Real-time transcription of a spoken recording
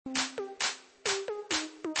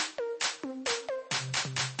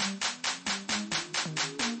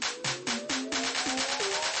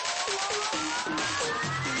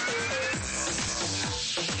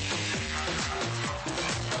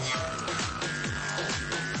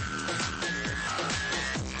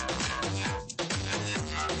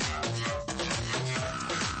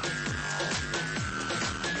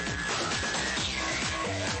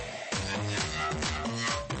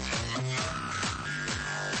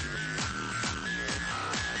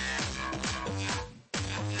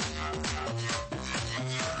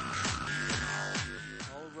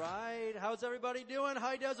How's everybody doing?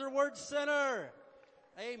 High Desert Word Center.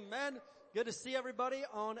 Amen. Good to see everybody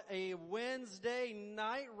on a Wednesday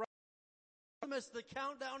night. Christmas, the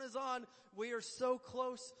countdown is on. We are so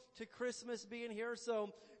close to Christmas being here. So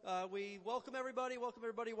we welcome everybody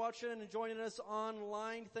watching and joining us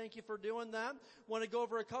online. Thank you for doing that. Want to go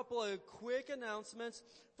over a couple of quick announcements.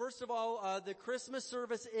 First of all, the Christmas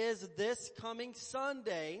service is this coming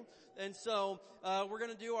Sunday. And so we're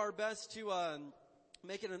going to do our best to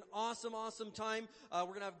make it an awesome time. We're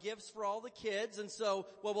going to have gifts for all the kids. And so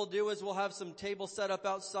what we'll do is we'll have some tables set up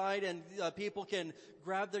outside, and people can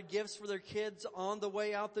grab their gifts for their kids on the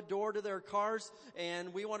way out the door to their cars.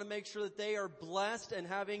 And we want to make sure that they are blessed and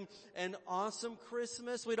having an awesome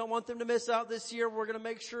Christmas. We don't want them to miss out this year. We're going to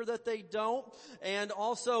make sure that they don't. And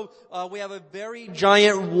also, we have a very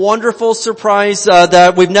giant, wonderful surprise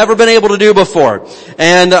that we've never been able to do before.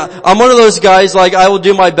 And I'm one of those guys, like, I will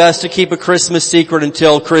do my best to keep a Christmas secret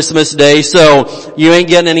until Christmas Day, so you ain't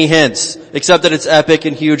getting any hints, except that it's epic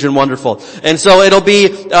and huge and wonderful. And so it'll be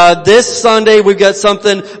this Sunday. We've got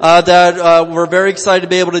something that we're very excited to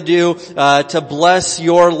be able to do to bless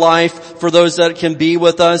your life for those that can be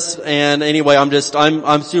with us. And anyway,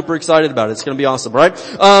 I'm super excited about it. It's going to be awesome, right?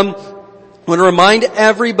 I want to remind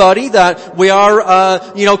everybody that we are,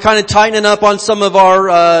 kind of tightening up on some of our,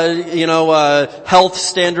 health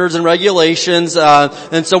standards and regulations.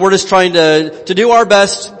 And so we're just trying to do our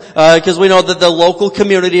best, because we know that the local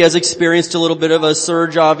community has experienced a little bit of a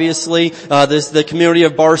surge, obviously. The community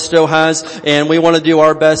of Barstow has, and we want to do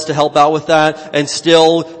our best to help out with that and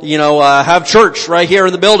still, have church right here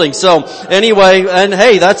in the building. So anyway, and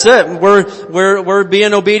hey, that's it. We're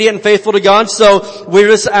being obedient and faithful to God. So we're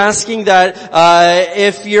just asking that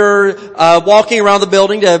if you're walking around the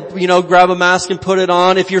building to grab a mask and put it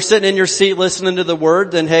on. If you're sitting in your seat listening to the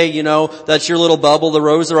word, then hey, that's your little bubble. The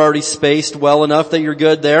rows are already spaced well enough that you're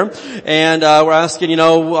good there. And we're asking, I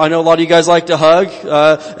know a lot of you guys like to hug,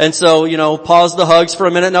 and so pause the hugs for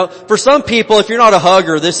a minute. Now, for some people, if you're not a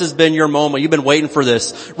hugger, this has been your moment. You've been waiting for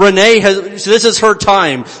this. Renee this is her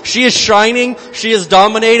time. She is shining. She is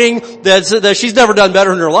dominating. That she's never done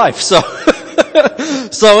better in her life. So.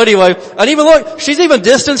 So anyway, and even look, she's even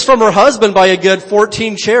distanced from her husband by a good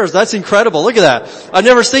 14 chairs. That's incredible. Look at that. I've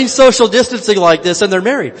never seen social distancing like this, and they're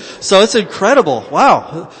married. So it's incredible.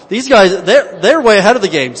 Wow. These guys, they're way ahead of the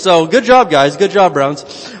game. So good job, guys. Good job, Browns.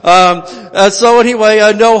 So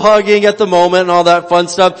anyway, no hugging at the moment and all that fun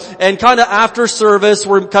stuff. And kind of after service,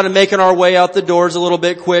 we're kind of making our way out the doors a little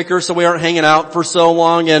bit quicker so we aren't hanging out for so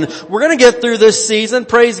long. And we're going to get through this season,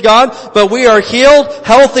 praise God. But we are healed,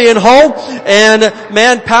 healthy, and whole. And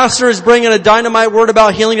man, Pastor is bringing a dynamite word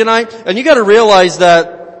about healing tonight. And you got to realize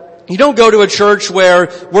that you don't go to a church where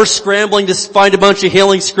we're scrambling to find a bunch of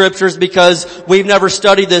healing scriptures because we've never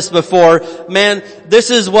studied this before. Man, this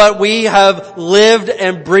is what we have lived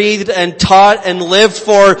and breathed and taught and lived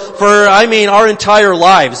for our entire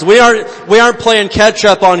lives. We aren't playing catch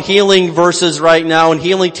up on healing verses right now and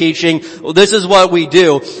healing teaching. This is what we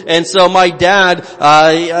do. And so my dad,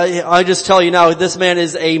 I just tell you now, this man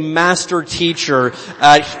is a master teacher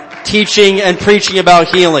at teaching and preaching about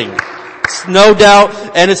healing. No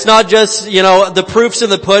doubt. And it's not just, the proof's in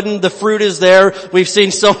the pudding. The fruit is there. We've seen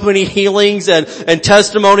so many healings and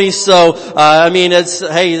testimonies. So, the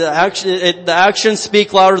actions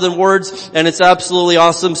speak louder than words, and it's absolutely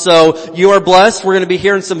awesome. So you are blessed. We're going to be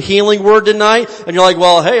hearing some healing word tonight. And you're like,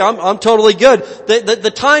 well, hey, I'm totally good.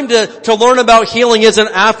 The time to learn about healing isn't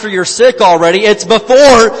after you're sick already. It's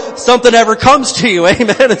before something ever comes to you.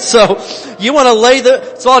 Amen. And so you want to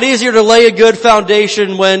it's a lot easier to lay a good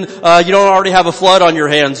foundation when, you don't already have a flood on your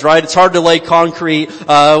hands, right? It's hard to lay concrete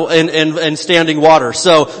and standing water.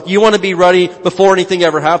 So you want to be ready before anything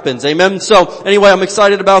ever happens. Amen. So anyway, I'm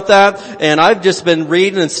excited about that, and I've just been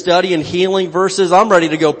reading and studying healing verses. I'm ready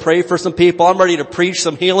to go pray for some people. I'm ready to preach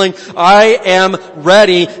some healing. I am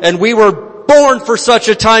ready, and we were born for such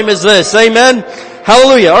a time as this. Amen.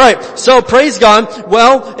 Hallelujah. All right. So praise God.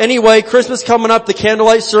 Well, anyway, Christmas coming up. The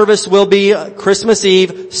candlelight service will be Christmas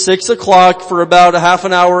Eve, 6 o'clock for about a half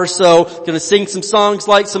an hour or so. Going to sing some songs,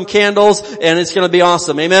 light some candles, and it's going to be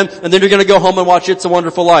awesome. Amen. And then you're going to go home and watch It's a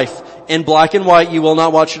Wonderful Life in black and white. You will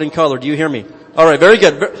not watch it in color. Do you hear me? All right. Very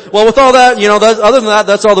good. Well, with all that, other than that,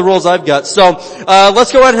 that's all the rules I've got. So,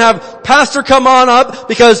 let's go ahead and have Pastor come on up,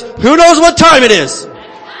 because who knows what time it is?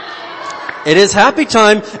 It is happy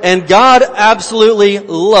time, and God absolutely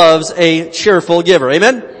loves a cheerful giver.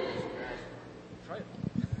 Amen?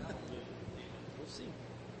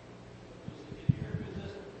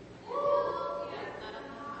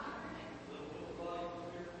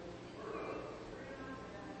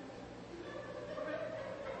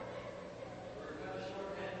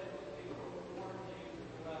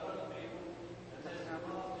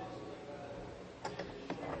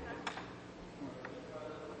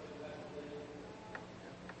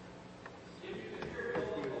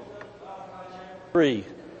 3.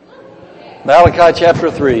 Malachi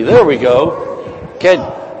chapter 3. There we go.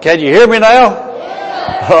 Can you hear me now?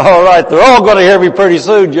 All right. They're all going to hear me pretty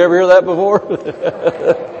soon. Did you ever hear that before?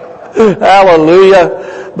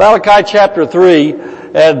 Hallelujah. Malachi chapter 3.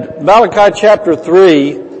 And Malachi chapter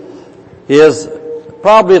 3 is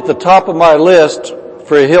probably at the top of my list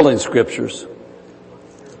for healing scriptures.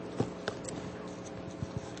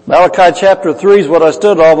 Malachi chapter 3 is what I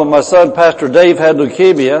stood on when my son Pastor Dave had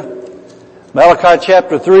leukemia. Malachi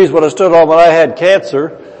chapter 3 is what I stood on when I had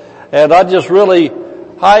cancer. And I just really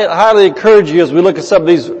highly encourage you as we look at some of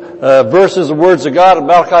these verses and words of God in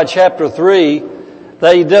Malachi chapter 3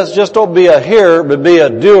 that you just don't be a hearer but be a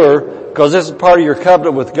doer, because this is part of your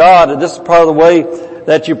covenant with God, and this is part of the way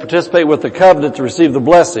that you participate with the covenant to receive the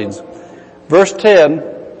blessings. Verse 10,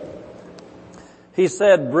 he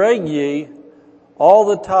said, "Bring ye all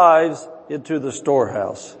the tithes into the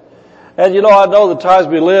storehouse." And I know the times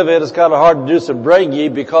we live in, it's kind of hard to do some bring ye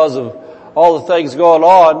because of all the things going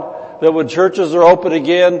on. But when churches are open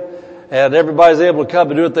again and everybody's able to come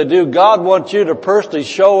and do what they do, God wants you to personally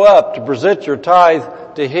show up to present your tithe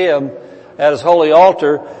to Him at His holy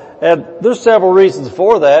altar. And there's several reasons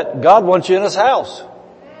for that. God wants you in His house.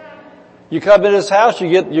 You come in His house, you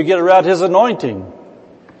get around His anointing.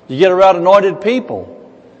 You get around anointed people.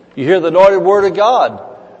 You hear the anointed Word of God.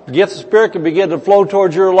 The gifts of the Spirit can begin to flow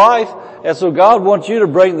towards your life. And so God wants you to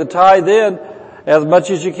bring the tithe in as much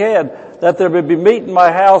as you can, that there may be meat in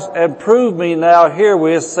my house, and prove me now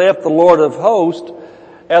herewith, saith the Lord of hosts.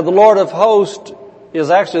 And the Lord of hosts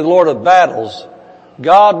is actually the Lord of battles.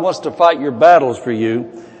 God wants to fight your battles for you.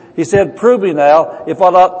 He said, "Prove me now, if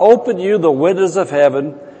I'll not open you the windows of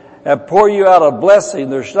heaven and pour you out a blessing,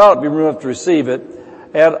 there shall not be room enough to receive it.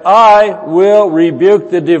 And I will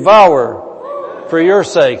rebuke the devourer for your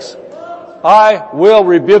sakes." I will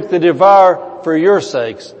rebuke the devourer for your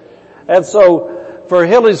sakes. And so, for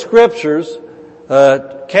healing scriptures,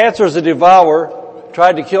 cancer is a devourer,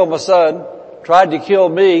 tried to kill my son, tried to kill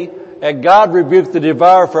me, and God rebuked the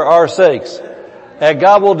devourer for our sakes. And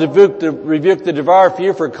God will rebuke the devourer for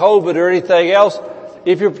you for COVID or anything else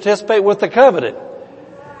if you participate with the covenant.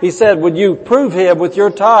 He said, when you prove Him with your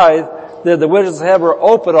tithe, then the windows of heaven are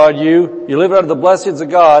open on you. You live under the blessings of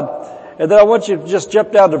God. And then I want you to just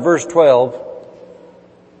jump down to verse 12.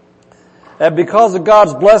 "And because of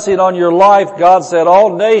God's blessing on your life, God said, all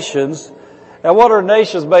nations," and what are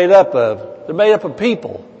nations made up of? They're made up of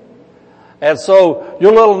people. And so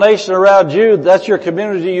your little nation around you, that's your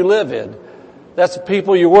community you live in. That's the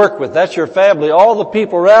people you work with. That's your family. All the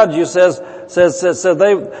people around you says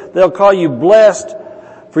they'll call you blessed,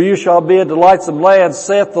 for you shall be in delightsome land,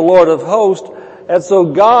 saith the Lord of hosts. And so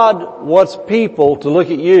God wants people to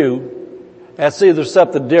look at you and see there's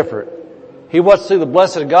something different. He wants to see the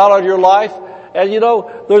blessing of God on your life.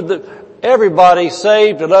 And everybody,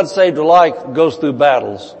 saved and unsaved alike, goes through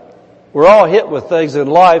battles. We're all hit with things in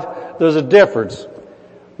life. There's a difference.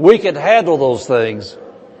 We can handle those things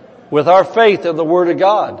with our faith in the Word of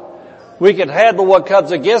God. We can handle what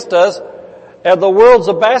comes against us. And the world's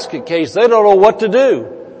a basket case. They don't know what to do.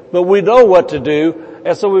 But we know what to do.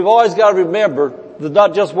 And so we've always got to remember there's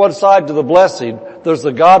not just one side to the blessing. There's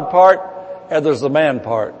the God part and there's the man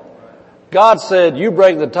part. God said, you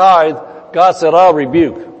bring the tithe. God said, I'll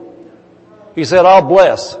rebuke. He said, I'll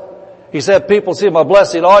bless. He said, people see my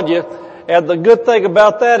blessing on you. And the good thing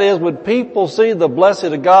about that is when people see the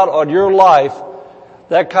blessing of God on your life,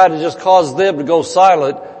 that kind of just causes them to go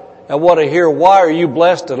silent and want to hear, why are you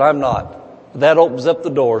blessed and I'm not? That opens up the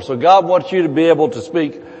door. So God wants you to be able to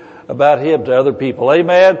speak about Him to other people.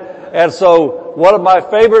 Amen? And so one of my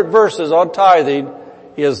favorite verses on tithing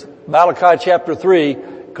is Malachi chapter 3,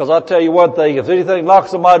 because I'll tell you one thing, if anything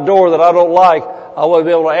knocks on my door that I don't like, I want to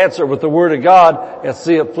be able to answer with the Word of God and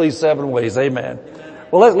see it please 7 ways. Amen.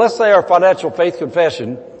 Well, let's say our financial faith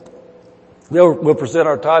confession. We'll present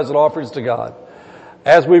our tithes and offerings to God.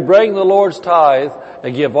 As we bring the Lord's tithe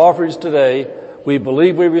and give offerings today, we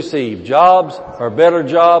believe we receive jobs or better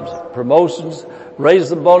jobs, promotions,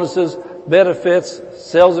 raises and bonuses, benefits,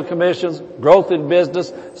 sales and commissions, growth in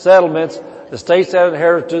business, settlements, estates and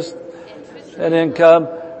inheritance and income,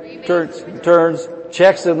 returns,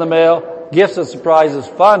 checks in the mail, gifts and surprises,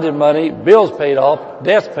 finding money, bills paid off,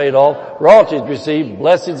 debts paid off, royalties received,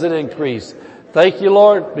 blessings and increase. Thank you,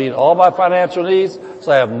 Lord, meet all my financial needs,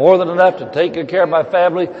 so I have more than enough to take good care of my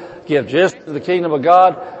family, give just to the kingdom of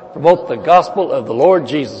God, promote the gospel of the Lord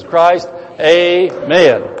Jesus Christ.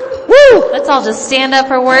 Amen. Woo! Let's all just stand up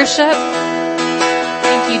for worship.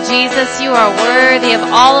 Thank you, Jesus. You are worthy of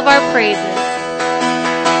all of our praises.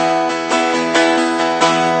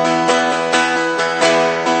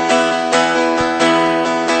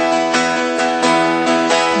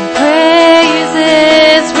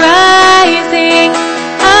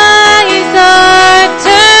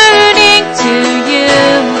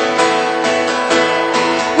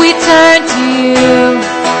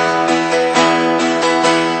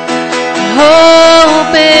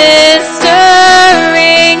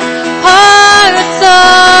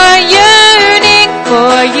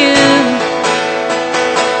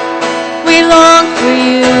 we long for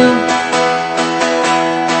you.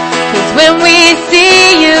 'Cause when we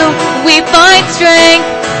see you, we find strength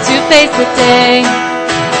to face the day.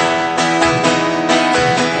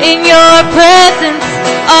 In your presence,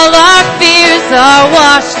 all our fears are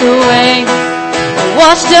washed away.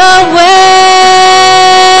 Washed away.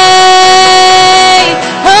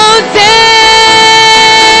 Hosanna,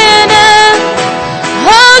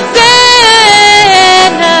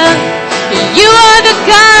 Hosanna. You are the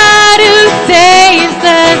God who saves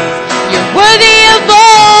us. You're worthy of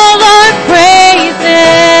all our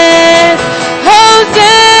praises. Hosanna,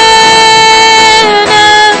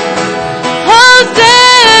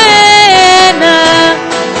 Hosanna.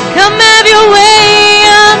 Come have your way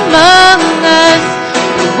among us.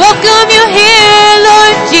 We welcome you here,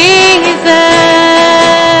 Lord Jesus.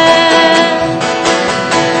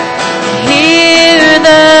 Hear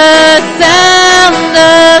the sound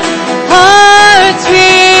of hearts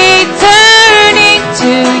returning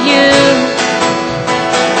to you.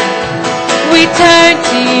 We turn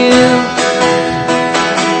to you.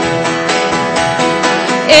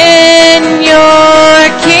 In your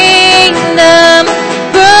kingdom,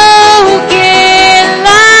 broken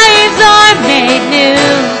lives are made new.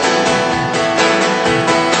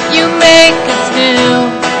 You make us new.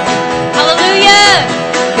 Hallelujah.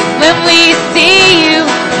 'Cause when we see you,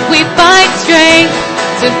 we find strength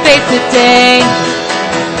to face the day.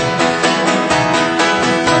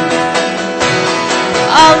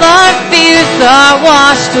 All our fears are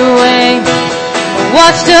washed away.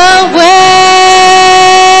 Washed away.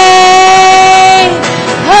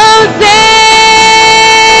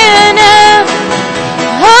 Hosanna,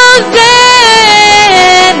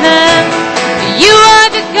 Hosanna. You are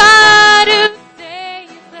the God who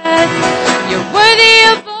saves us. You're worthy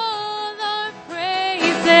of all our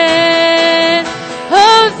praises.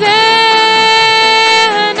 Hosanna,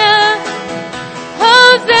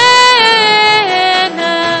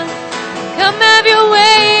 Hosanna. Come have your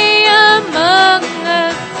way among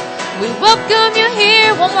us. We welcome you here.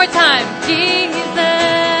 One more time.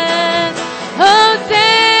 Jesus. Hosanna,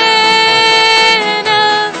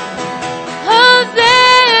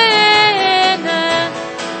 Hosanna.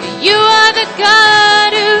 You are the God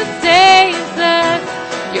who saves us.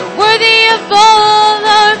 You're worthy of all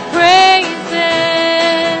our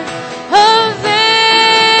praises. Hosanna,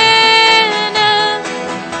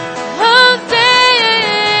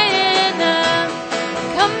 Hosanna.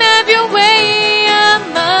 Come have your way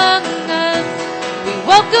among us. We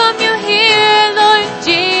welcome you here, Lord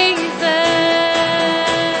Jesus.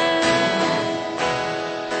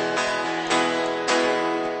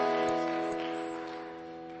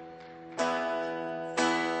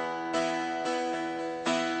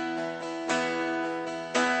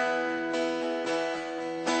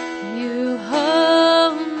 You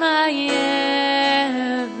hold my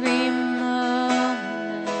every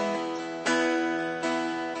moment.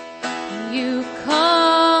 You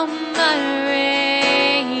calm my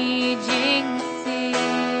raging sea.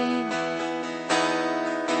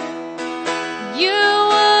 You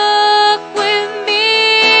walk with me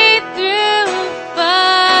through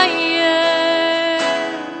fire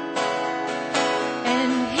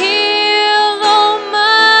and heal all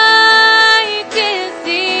my disease.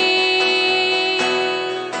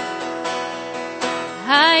 I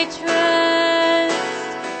trust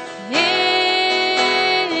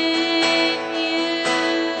in you,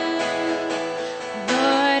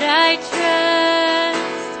 Lord. I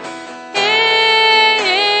trust in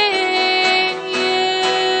you.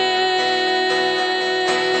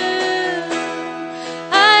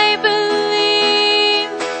 I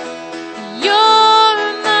believe you're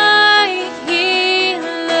my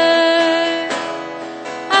healer.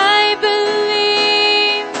 I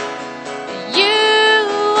believe you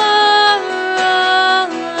are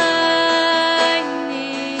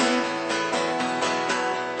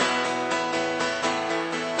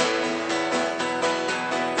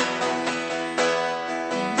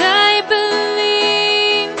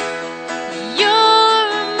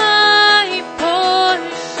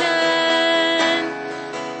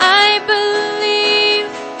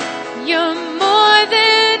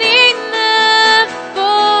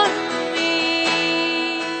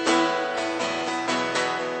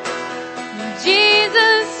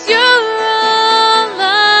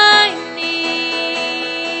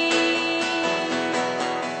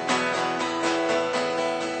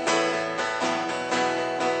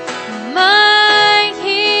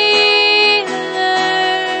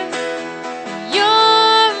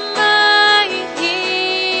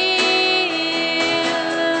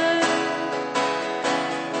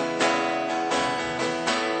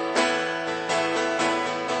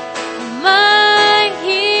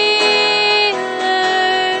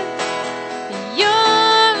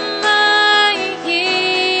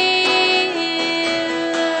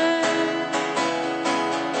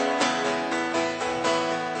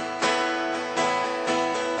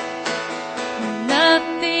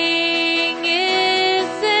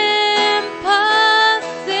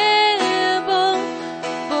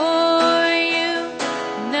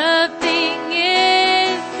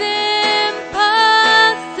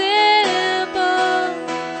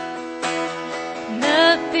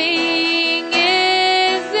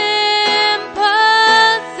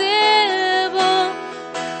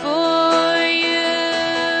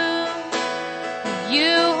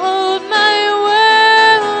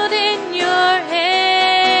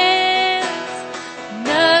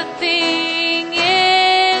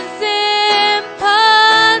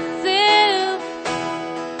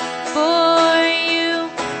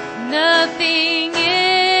Nothing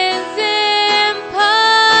is impossible.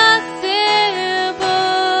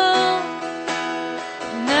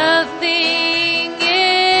 Nothing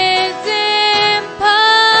is impossible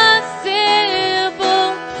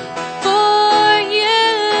for you.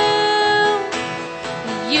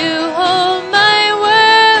 You hold my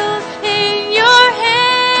world in your hands.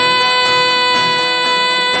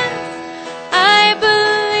 I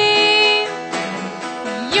believe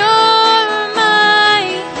you're my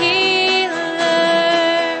healer.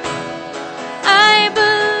 I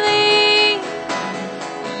believe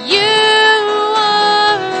you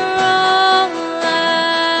are all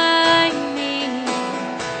I need.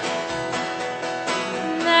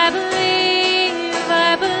 And I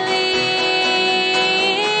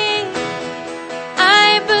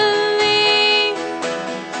believe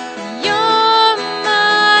you're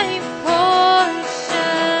my portion.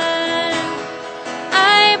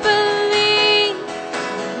 I believe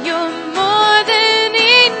you're more than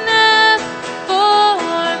enough for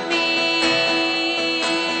me.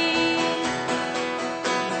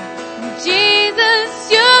 Jesus,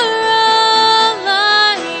 you're all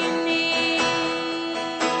I need.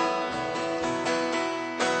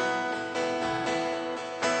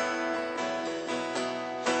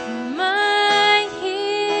 My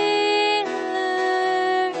healer,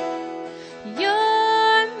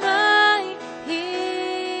 you're my healer.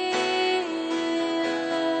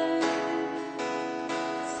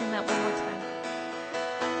 Sing that one more time.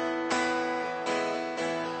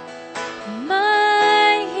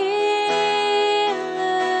 My healer,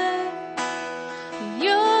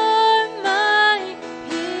 you're my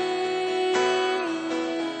healer.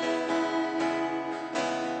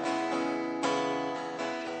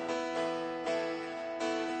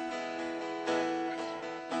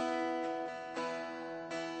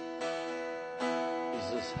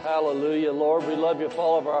 Jesus, hallelujah. Lord, we love you with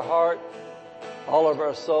all of our heart, all of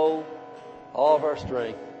our soul, all of our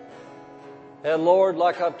strength. And Lord,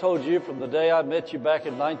 like I've told you from the day I met you back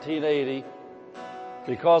in 1980,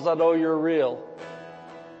 because I know you're real,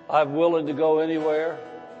 I'm willing to go anywhere.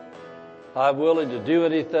 I'm willing to do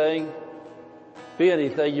anything, be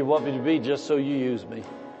anything you want me to be just so you use me.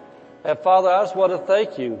 And Father, I just want to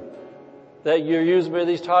thank you that you're using me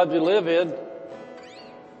these times we live in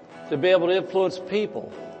to be able to influence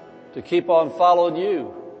people, to keep on following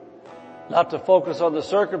you, not to focus on the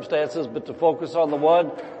circumstances, but to focus on the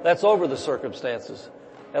one that's over the circumstances.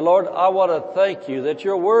 And Lord, I want to thank you that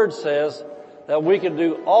your word says that we can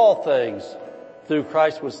do all things through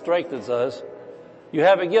Christ which strengthens us. You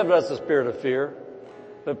haven't given us a spirit of fear,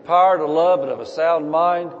 but power to love and of a sound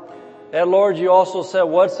mind. And Lord, you also said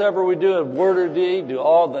whatsoever we do in word or deed, do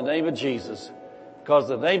all in the name of Jesus. Because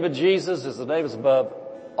the name of Jesus is the name that's above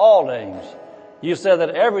all names. You said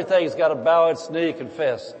that everything's got to bow its knee and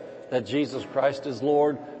confess that Jesus Christ is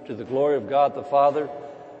Lord to the glory of God the Father.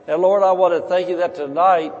 And Lord, I want to thank you that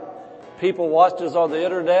tonight people watching us on the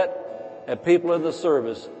internet and people in the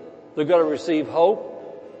service, they're going to receive hope.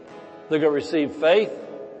 They're going to receive faith.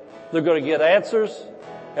 They're going to get answers.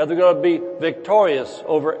 And they're going to be victorious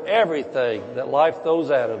over everything that life throws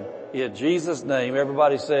at them. In Jesus' name,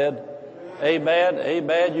 everybody said, amen,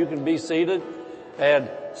 amen. You can be seated. And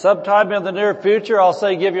sometime in the near future, I'll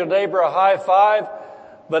say give your neighbor a high five.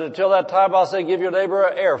 But until that time, I'll say give your neighbor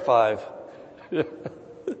an air five.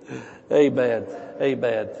 Amen,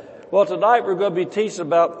 amen. Well, tonight we're going to be teaching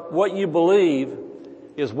about what you believe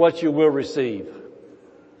is what you will receive.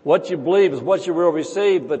 What you believe is what you will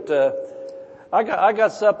receive. But I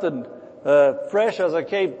got something fresh as I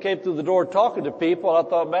came through the door talking to people. I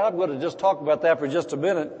thought, man, I'm going to just talk about that for just a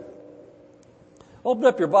minute. Open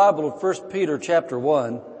up your Bible to 1 Peter chapter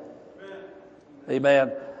 1.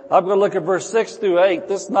 Amen. I'm going to look at verse 6 through 8.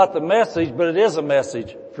 This is not the message, but it is a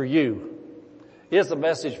message for you. It's a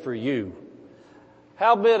message for you.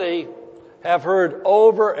 How many have heard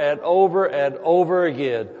over and over and over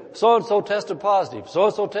again, so-and-so tested positive,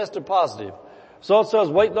 so-and-so tested positive. So-and-so is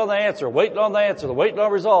waiting on the answer, waiting on the answer, waiting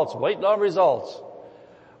on results, waiting on results.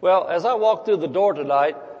 Well, as I walked through the door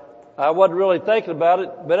tonight, I wasn't really thinking about it,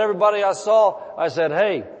 but everybody I saw, I said,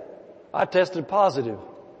 hey, I tested positive.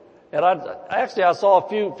 And I saw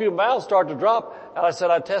a few mouths start to drop, and I said,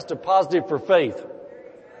 I tested positive for faith.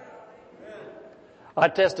 I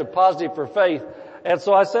tested positive for faith. And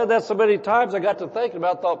so I said that so many times I got to thinking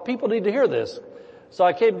about, thought people need to hear this. So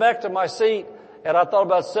I came back to my seat and I thought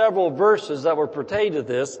about several verses that were pertaining to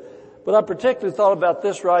this, but I particularly thought about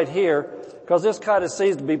this right here because this kind of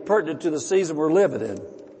seems to be pertinent to the season we're living in.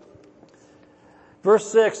 Verse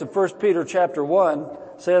 6 of 1 Peter chapter 1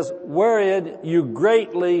 says, wherein you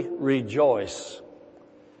greatly rejoice.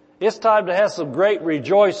 It's time to have some great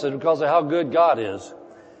rejoicing because of how good God is.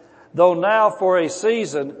 Though now for a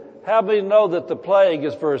season, how many know that the plague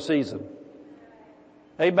is for a season?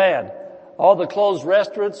 Amen. All the closed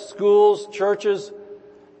restaurants, schools, churches,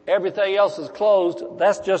 everything else is closed.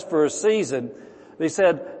 That's just for a season. They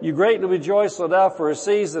said, you greatly rejoice so now for a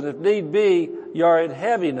season. If need be, you are in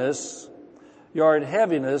heaviness. You are in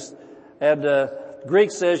heaviness. And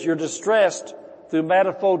Greek says you're distressed through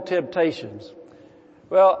manifold temptations.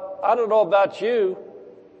 Well, I don't know about you,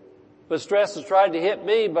 but stress has tried to hit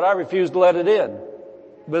me, but I refuse to let it in.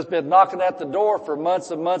 But it's been knocking at the door for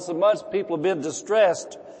months and months and months. People have been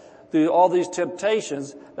distressed through all these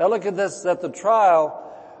temptations. Now look at this, that the trial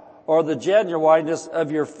or the genuineness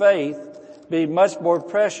of your faith be much more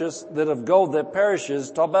precious than of gold that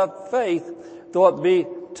perishes. Talk about faith, though it be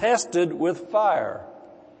tested with fire.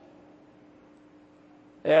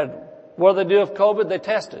 And what do they do with COVID? They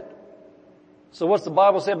test it. So what's the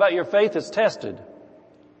Bible say about your faith? It's tested.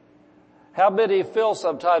 How many feel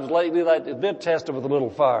sometimes lately like it's been tested with a little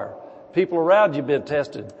fire? People around you have been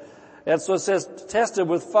tested. And so it says tested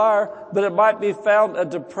with fire, but it might be found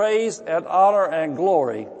unto praise and honor and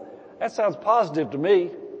glory. That sounds positive to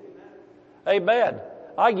me. Amen.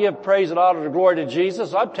 I give praise and honor and glory to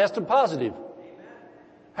Jesus. I'm tested positive.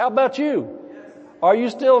 How about you? Are you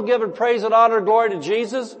still giving praise and honor and glory to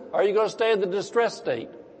Jesus? Or are you going to stay in the distress state?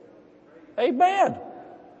 Amen.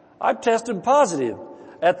 I'm tested positive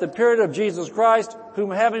at the period of Jesus Christ, whom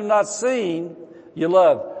having not seen, you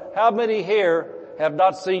love. How many here have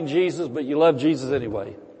not seen Jesus, but you love Jesus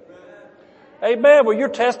anyway? Amen. Well, you're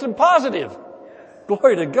tested positive.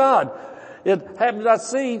 Glory to God. It having not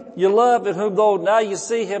seen, you love, in whom though now you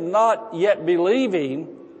see him not yet believing,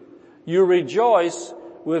 you rejoice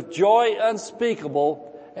with joy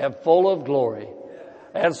unspeakable and full of glory.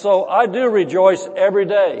 And so I do rejoice every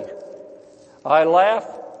day. I laugh,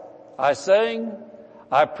 I sing,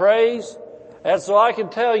 I praise, and so I can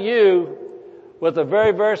tell you with a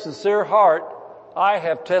very, very sincere heart, I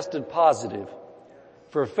have tested positive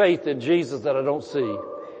for faith in Jesus that I don't see.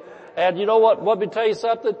 And you know what? Let me tell you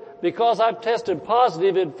something. Because I've tested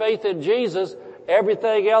positive in faith in Jesus,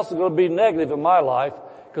 everything else is going to be negative in my life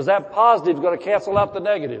because that positive is going to cancel out the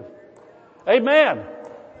negative. Amen.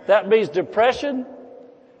 That means depression,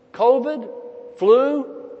 COVID,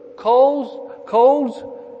 flu, colds,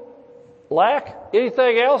 lack,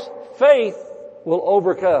 anything else, faith will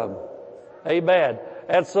overcome. Amen.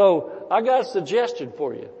 And so I got a suggestion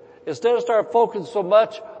for you. Instead of start focusing so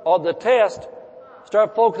much on the test,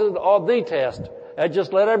 start focusing on the test and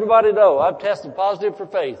just let everybody know I'm tested positive for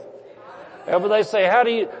faith. And when they say, how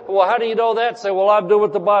do you know that? Say, well, I'm doing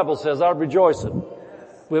what the Bible says. I'm rejoicing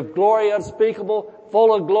with glory unspeakable,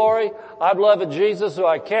 full of glory. I'm loving Jesus who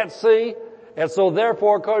I can't see. And so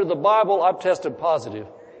therefore, according to the Bible, I'm tested positive.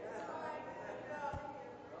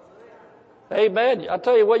 Amen. I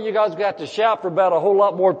tell you what, you guys got to shout for about a whole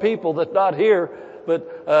lot more people that's not here,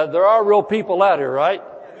 but there are real people out here, right?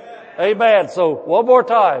 Amen. So one more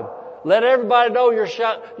time, let everybody know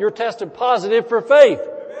you're tested positive for faith.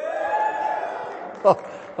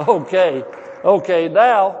 Okay.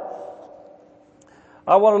 Now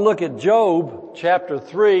I want to look at Job chapter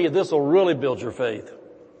 3, and this will really build your faith.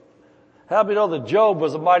 How many know that Job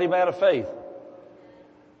was a mighty man of faith?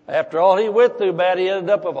 After all he went through, man, he ended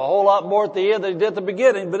up with a whole lot more at the end than he did at the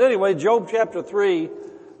beginning. But anyway, Job chapter 3,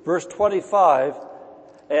 verse 25.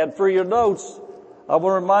 And for your notes, I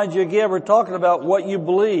want to remind you again, we're talking about what you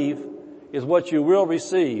believe is what you will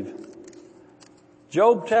receive.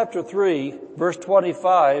 Job chapter 3, verse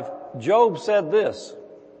 25, Job said this,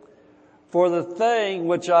 "For the thing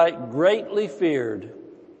which I greatly feared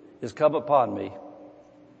is come upon me."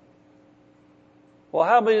 Well,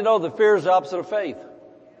 how many know that fear is the opposite of faith?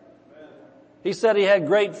 He said he had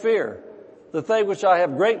great fear. The thing which I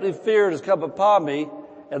have greatly feared has come upon me,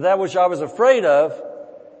 and that which I was afraid of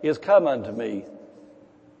is come unto me.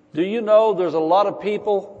 Do you know there's a lot of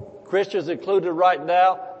people, Christians included right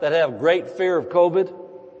now, that have great fear of COVID?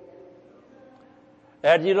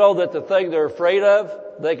 And you know that the thing they're afraid of,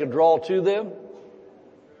 they can draw to them?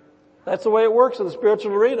 That's the way it works in the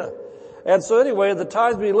spiritual arena. And so anyway, the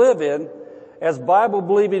times we live in, as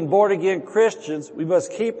Bible-believing, born-again Christians, we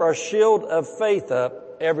must keep our shield of faith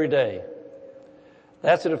up every day.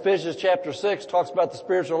 That's in Ephesians chapter 6, talks about the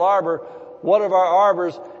spiritual armor. One of our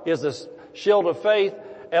armors is the shield of faith.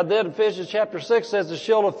 And then Ephesians chapter 6 says the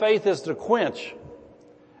shield of faith is to quench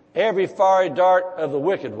every fiery dart of the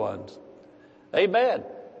wicked ones. Amen.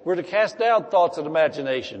 We're to cast down thoughts and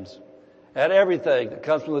imaginations and everything that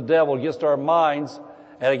comes from the devil against our minds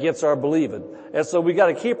and against our believing. And so we got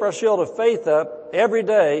to keep our shield of faith up every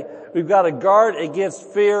day. We've got to guard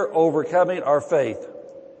against fear overcoming our faith.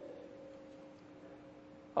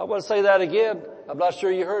 I want to say that again. I'm not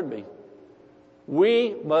sure you heard me.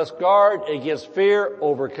 We must guard against fear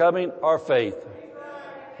overcoming our faith.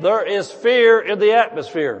 There is fear in the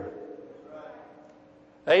atmosphere.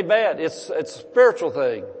 Amen. It's a spiritual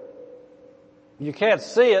thing. You can't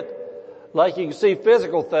see it like you can see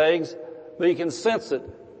physical things, but you can sense it.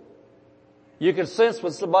 You can sense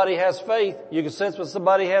when somebody has faith. You can sense when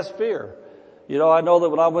somebody has fear. You know, I know that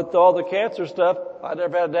when I went through all the cancer stuff, I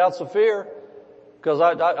never had doubts of fear because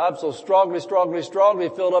I'm so strongly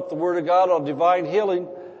filled up the Word of God on divine healing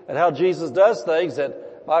and how Jesus does things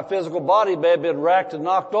that my physical body may have been racked and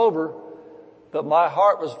knocked over, but my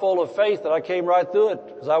heart was full of faith that I came right through it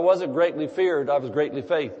because I wasn't greatly feared. I was greatly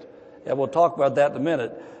faithed. And we'll talk about that in a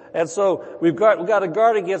minute. And so we've got to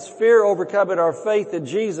guard against fear overcoming our faith in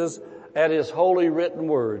Jesus and His holy written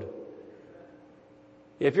Word.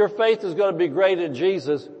 If your faith is going to be great in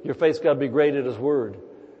Jesus, your faith's got to be great in His Word.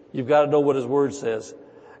 You've got to know what His Word says.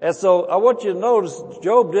 And so I want you to notice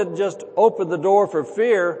Job didn't just open the door for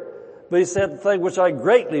fear, but he said the thing which I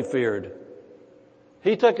greatly feared.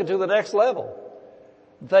 He took it to the next level.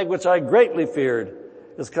 The thing which I greatly feared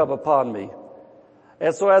has come upon me.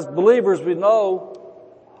 And so as believers we know,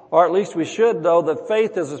 or at least we should know, that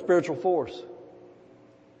faith is a spiritual force.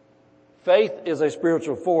 Faith is a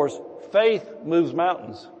spiritual force. Faith moves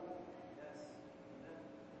mountains.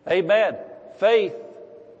 Amen. Faith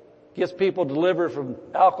gets people delivered from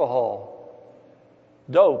alcohol,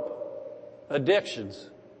 dope, addictions.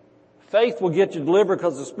 Faith will get you delivered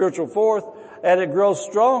because it's a spiritual force, and it grows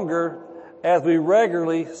stronger as we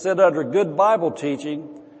regularly sit under good Bible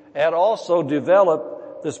teaching and also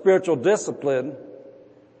develop the spiritual discipline.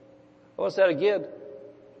 I want to say that again.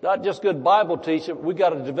 Not just good Bible teaching. We got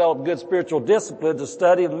to develop good spiritual discipline to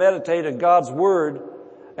study and meditate in God's Word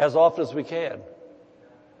as often as we can.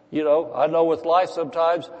 You know, I know with life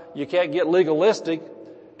sometimes you can't get legalistic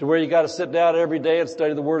to where you got to sit down every day and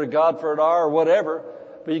study the Word of God for an hour or whatever,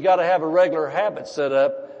 but you got to have a regular habit set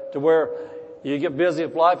up to where you get busy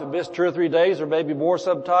with life and miss 2 or 3 days or maybe more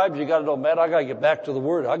sometimes. You got to know, man, I got to get back to the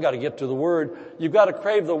Word. I got to get to the Word. You've got to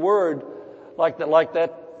crave the Word like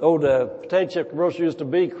that old potato chip commercial used to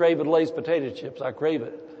be, craving Lay's potato chips. I crave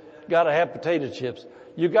it. Got to have potato chips.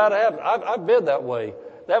 You got to have it. I've been that way.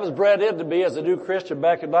 That was bred into me as a new Christian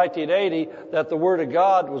back in 1980, that the Word of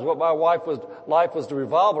God was what my life was to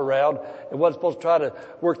revolve around. It wasn't supposed to try to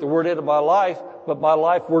work the Word into my life, but my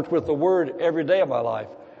life worked with the Word every day of my life.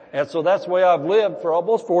 And so that's the way I've lived for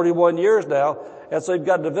almost 41 years now. And so you've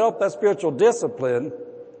got to develop that spiritual discipline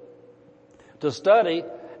to study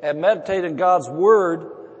and meditate in God's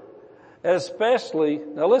Word, and especially,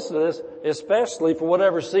 now listen to this, especially for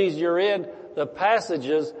whatever season you're in, the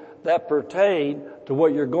passages that pertain to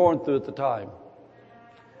what you're going through at the time.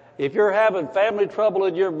 If you're having family trouble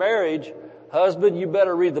in your marriage, husband, you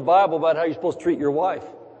better read the Bible about how you're supposed to treat your wife.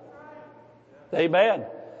 Amen.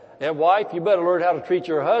 And wife, you better learn how to treat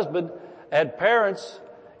your husband. And parents,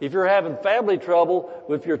 if you're having family trouble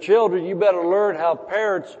with your children, you better learn how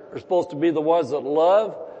parents are supposed to be the ones that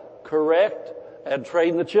love, correct, and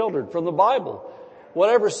train the children from the Bible.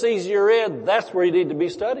 Whatever season you're in, that's where you need to be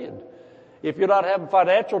studying. If you're not having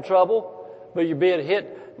financial trouble, but you're being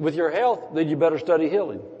hit with your health, then you better study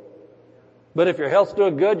healing. But if your health's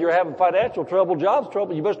doing good, you're having financial trouble, jobs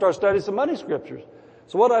trouble, you better start studying some money scriptures.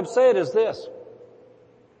 So what I'm saying is this.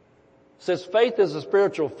 Since faith is a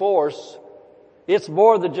spiritual force, it's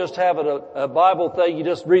more than just having a Bible thing. You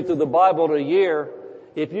just read through the Bible in a year.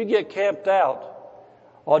 If you get camped out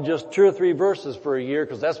on just 2 or 3 verses for a year,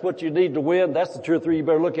 because that's what you need to win, that's the 2 or 3 you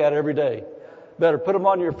better look at every day. Better put them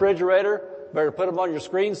on your refrigerator. Better put them on your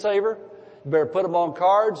screensaver. You better put them on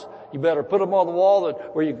cards. You better put them on the wall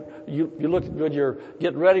where you look when you're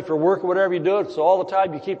getting ready for work or whatever you're doing. So all the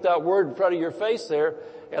time you keep that Word in front of your face there.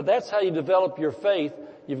 And that's how you develop your faith.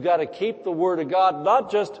 You've got to keep the Word of God,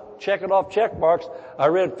 not just checking off check marks. I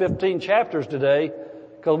read 15 chapters today,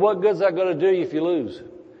 because what good is that going to do you if you lose?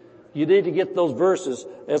 You need to get those verses.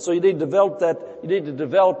 And so you need to develop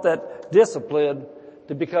that discipline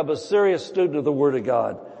to become a serious student of the Word of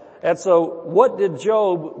God. And so what did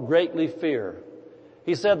Job greatly fear?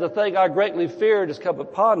 He said, the thing I greatly feared has come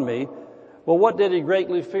upon me. Well, what did he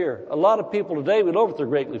greatly fear? A lot of people today, we know what they're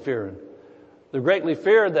greatly fearing. They're greatly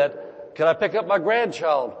fearing that, can I pick up my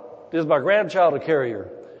grandchild? Is my grandchild a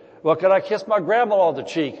carrier? Well, can I kiss my grandma on the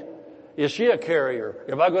cheek? Is she a carrier?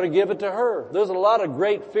 Am I going to give it to her? There's a lot of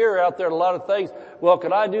great fear out there, a lot of things. Well,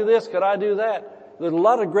 can I do this? Can I do that? There's a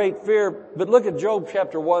lot of great fear. But look at Job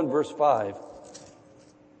chapter 1, verse 5.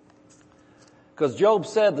 Because Job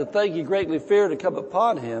said the thing he greatly feared to come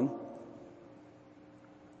upon him.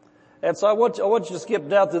 And so I want you to skip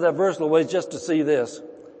down through that verse a little ways just to see this.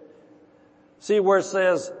 See where it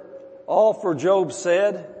says, all for Job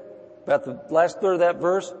said, about the last third of that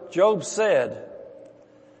verse, Job said,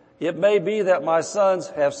 it may be that my sons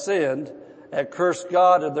have sinned and cursed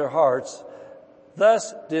God in their hearts.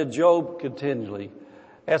 Thus did Job continually.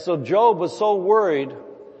 And so Job was so worried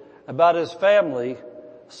about his family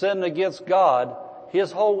sinning against God, his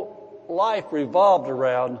whole life revolved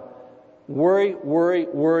around worry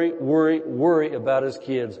about his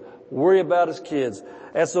kids. Worry about his kids.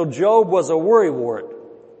 And so Job was a worrywart.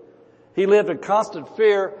 He lived in constant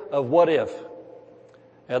fear of what if.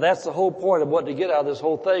 And that's the whole point of what to get out of this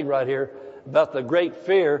whole thing right here about the great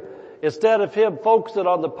fear. Instead of him focusing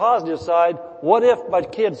on the positive side, what if my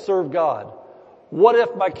kids serve God? What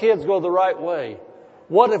if my kids go the right way?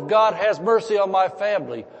 What if God has mercy on my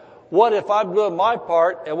family? What if I'm doing my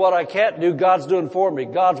part and what I can't do, God's doing for me?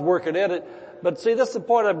 God's working in it. But see, this is the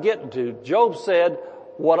point I'm getting to. Job said,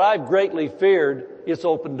 what I've greatly feared is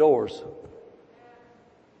open doors.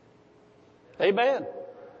 Amen.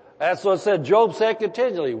 And so it said, Job said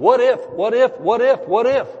continually, what if?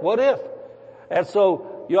 And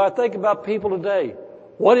so, I think about people today.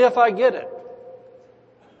 What if I get it?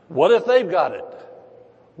 What if they've got it?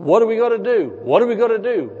 What are we going to do? What are we going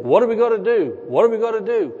to do? What are we going to do? What are we going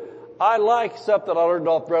to do? I like something I learned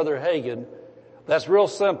off Brother Hagin. That's real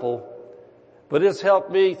simple, but it's helped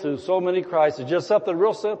me through so many crises. Just something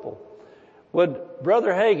real simple. When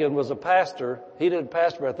Brother Hagin was a pastor, he didn't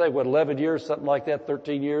pastor, I think, 11 years, something like that,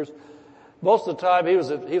 13 years. Most of the time he was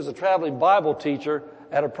a traveling Bible teacher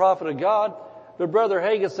and a prophet of God. But Brother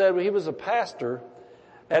Hagin said when he was a pastor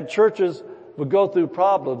and churches would go through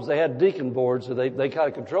problems, they had deacon boards, so they kind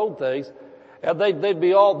of controlled things, and they'd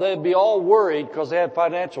be all worried because they had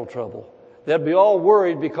financial trouble. They'd be all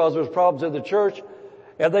worried because there was problems in the church,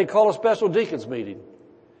 and they'd call a special deacons meeting.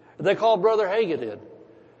 And they called Brother Hagin in.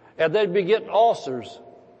 And they'd be getting ulcers.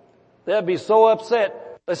 They'd be so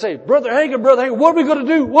upset. They say, Brother Hagin, what are we going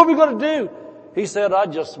to do? What are we going to do? He said,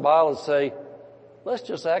 I'd just smile and say, let's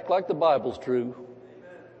just act like the Bible's true.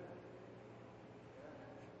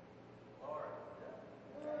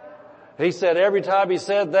 He said every time he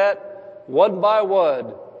said that, one by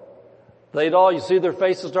one, you see their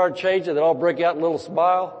faces start changing, they'd all break out in a little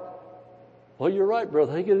smile. Well, you're right,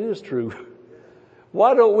 Brother Hagin, it is true.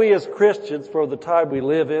 Why don't we as Christians, for the time we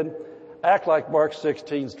live in, act like Mark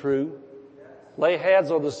 16 is true? Lay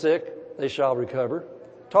hands on the sick, they shall recover.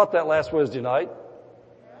 Taught that last Wednesday night.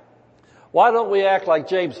 Why don't we act like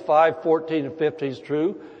James 5:14 and 15 is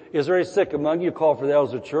true? Is there any sick among you? Call for the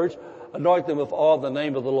elders of the church. Anoint them with all in the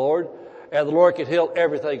name of the Lord. And the Lord can heal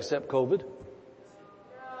everything except COVID.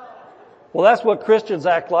 Well, that's what Christians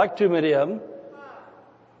act like, too many of them.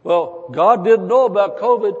 Well, God didn't know about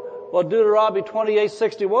COVID. Well, Deuteronomy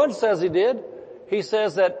 28:61 says he did. He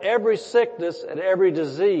says that every sickness and every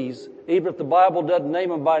disease, even if the Bible doesn't name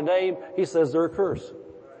them by name, he says they're a curse.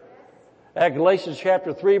 And Galatians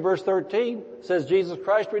chapter 3 verse 13 says Jesus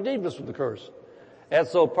Christ redeemed us from the curse. And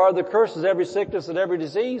so part of the curse is every sickness and every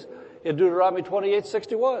disease in Deuteronomy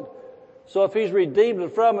 28:61. So if he's redeemed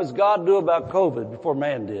it from us, God knew about COVID before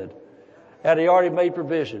man did. And he already made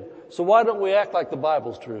provision. So why don't we act like the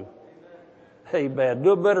Bible's true? Amen.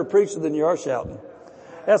 Do a better preaching than you are shouting.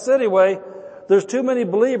 Yes, anyway, there's too many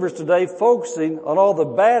believers today focusing on all the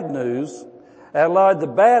bad news and allowing the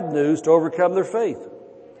bad news to overcome their faith.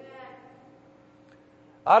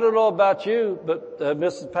 I don't know about you, but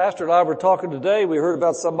Mrs. Pastor and I were talking today. We heard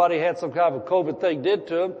about somebody had some kind of a COVID thing did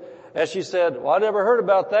to him. And she said, well, I never heard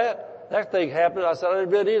about that. That thing happened. I said, I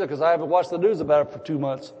didn't read it either because I haven't watched the news about it for 2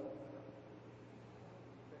 months.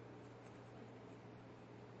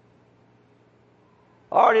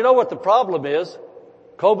 I already know what the problem is.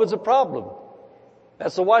 COVID's a problem.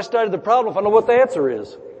 And so why study the problem if I know what the answer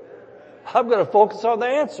is? I'm going to focus on the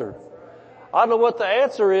answer. I know what the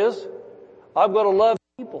answer is. I'm going to love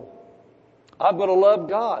people. I'm going to love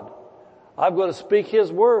God. I'm going to speak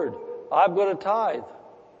His word. I'm going to tithe.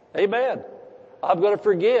 Amen. I'm going to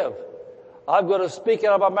forgive. I'm going to speak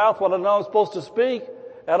out of my mouth what I know I'm supposed to speak,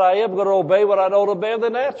 and I am going to obey what I don't obey in the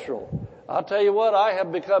natural. I'll tell you what, I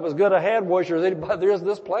have become as good a hand washer as anybody there is on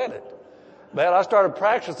this planet. Man, I started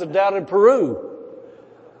practicing down in Peru.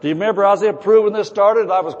 Do you remember I was in Peru when this started?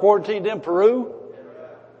 I was quarantined in Peru.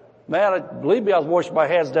 Man, believe me, I was washing my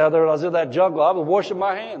hands down there when I was in that jungle. I was washing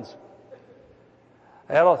my hands.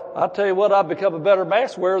 And I'll tell you what, I've become a better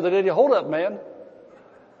mask wearer than any hold-up man.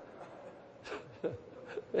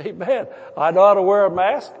 Amen. I know how to wear a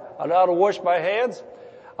mask. I know how to wash my hands.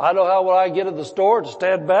 I know how when I get in the store to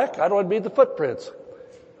stand back, I don't want to be the footprints.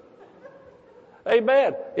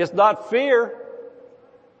 Amen. It's not fear.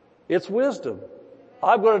 It's wisdom.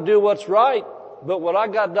 I'm going to do what's right. But when I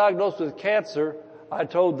got diagnosed with cancer, I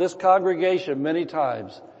told this congregation many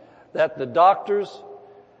times that the doctors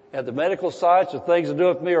and the medical science and things to do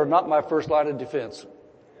with me are not my first line of defense.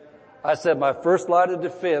 I said my first line of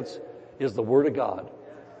defense is the Word of God.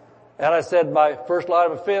 And I said my first line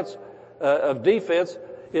of defense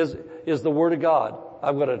is the Word of God.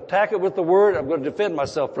 I'm going to attack it with the Word. I'm going to defend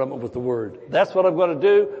myself from it with the Word. That's what I'm going to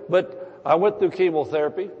do. But I went through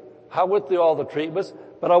chemotherapy. I went through all the treatments.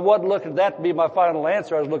 But I wasn't looking at that to be my final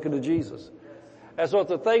answer. I was looking to Jesus. And so if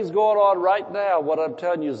the thing's going on right now, what I'm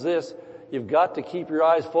telling you is this. You've got to keep your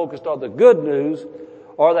eyes focused on the good news,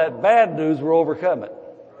 or that bad news will overcome it.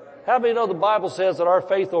 How many know the Bible says that our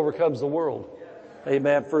faith overcomes the world?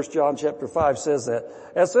 Amen. 1 John chapter 5 says that.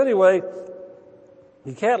 And so anyway,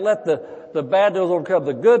 you can't let the bad news overcome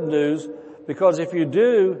the good news, because if you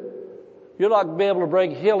do, you're not going to be able to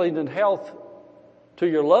bring healing and health to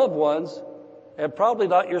your loved ones, and probably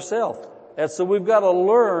not yourself. And so we've got to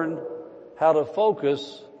learn how to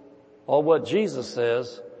focus on what Jesus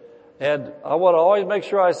says. And I want to always make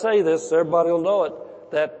sure I say this so everybody will know it,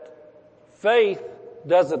 that faith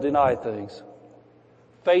doesn't deny things.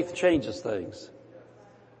 Faith changes things.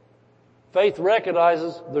 Faith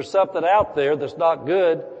recognizes there's something out there that's not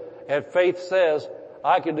good, and faith says,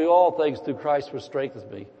 I can do all things through Christ who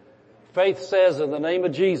strengthens me. Faith says, in the name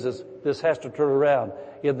of Jesus, this has to turn around.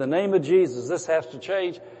 In the name of Jesus, this has to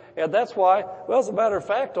change. And that's why, well, as a matter of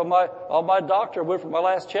fact, on my doctor, I went for my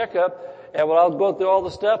last checkup, and when I was going through all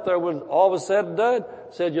the stuff there, when all was said and done,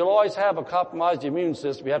 said, you'll always have a compromised immune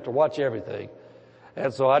system. You have to watch everything.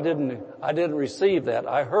 And so I didn't receive that.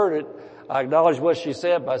 I heard it. I acknowledged what she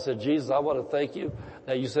said, but I said, Jesus, I want to thank you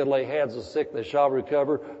that you said lay hands on the sick, they shall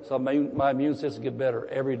recover. So my immune system get better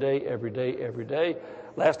every day, every day, every day.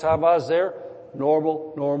 Last time I was there,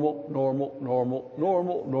 normal.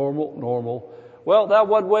 Well, that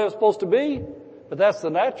wasn't the way it was supposed to be, but that's the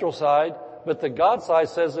natural side. But the God side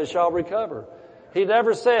says they shall recover. He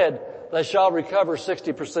never said they shall recover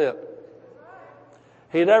 60%.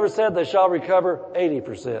 He never said they shall recover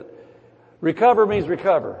 80%. Recover means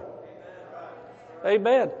recover.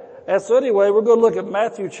 Amen. And so anyway, we're going to look at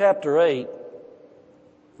Matthew chapter 8.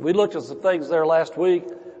 We looked at some things there last week,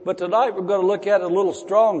 but tonight we're going to look at it a little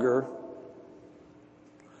stronger.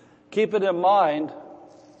 Keep it in mind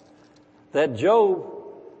that Job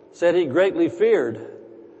said he greatly feared.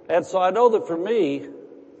 And so I know that for me,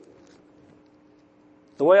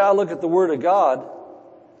 the way I look at the Word of God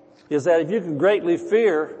is that if you can greatly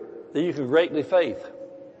fear, then you can greatly faith.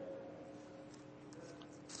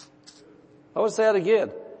 I want to say that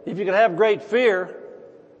again. If you can have great fear,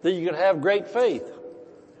 then you can have great faith.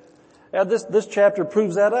 And this chapter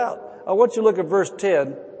proves that out. I want you to look at verse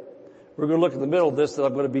 10. We're going to look in the middle of this, that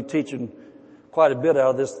I'm going to be teaching quite a bit out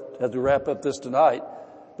of this as we wrap up this tonight.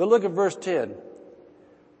 But look at verse 10. It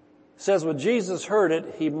says, when Jesus heard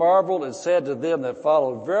it, he marveled and said to them that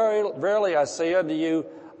followed, verily I say unto you,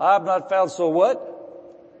 I have not found so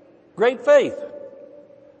what? Great faith.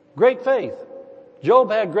 Great faith. Job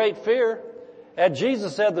had great fear. And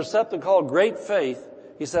Jesus said there's something called great faith.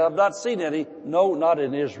 He said, I've not seen any. No, not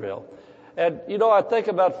in Israel. And, I think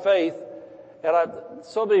about faith, and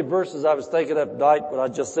so many verses I was thinking at night when I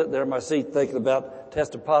was just sitting there in my seat thinking about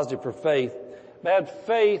testing positive for faith. Man,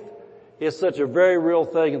 faith is such a very real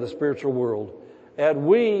thing in the spiritual world. And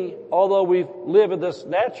we, although we live in this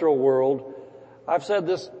natural world, I've said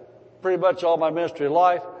this pretty much all my ministry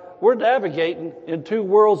life, we're navigating in two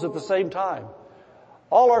worlds at the same time.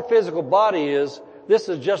 All our physical body this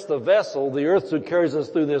is just the vessel, the earth suit carries us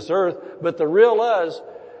through this earth, but the real us,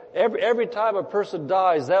 every time a person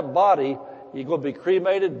dies, that body, you're going to be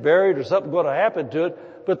cremated, buried, or something going to happen to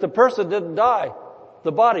it, but the person didn't die.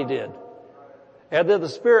 The body did. And then the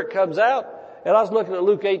spirit comes out, and I was looking at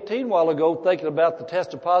Luke 18 a while ago, thinking about the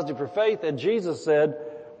test of positive for faith, and Jesus said,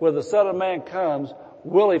 when the Son of Man comes,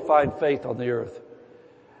 will he find faith on the earth?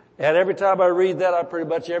 And every time I read that,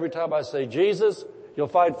 every time I say, Jesus, you'll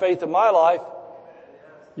find faith in my life.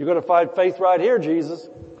 You're going to find faith right here, Jesus.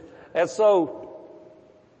 And so,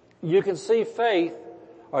 you can see faith,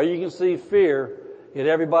 or you can see fear in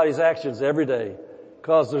everybody's actions every day,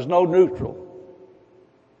 because there's no neutral.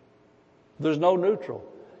 There's no neutral.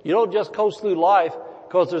 You don't just coast through life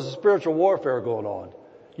because there's a spiritual warfare going on.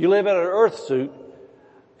 You live in an earth suit,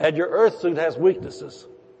 and your earth suit has weaknesses.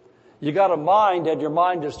 You got a mind, and your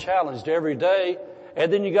mind is challenged every day,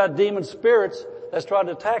 and then you got demon spirits that's trying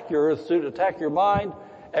to attack your earth suit, attack your mind,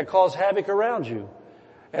 and cause havoc around you.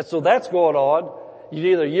 And so that's going on.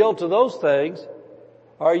 You either yield to those things,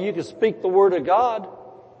 or you can speak the Word of God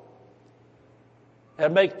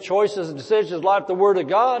and make choices and decisions like the Word of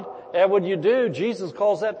God. And when you do, Jesus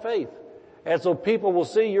calls that faith. And so people will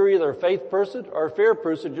see you're either a faith person or a fear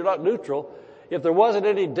person. You're not neutral. If there wasn't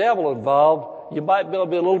any devil involved, you might be able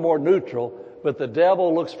to be a little more neutral. But the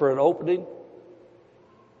devil looks for an opening.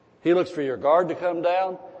 He looks for your guard to come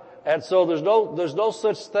down. And so there's no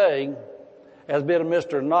such thing as being a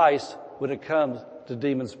Mr. Nice when it comes to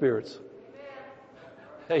demon spirits.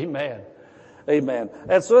 Amen. Amen.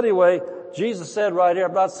 And so anyway, Jesus said right here,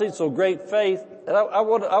 I've not seen so great faith. And I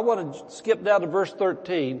want to skip down to verse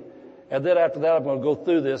 13. And then after that, I'm going to go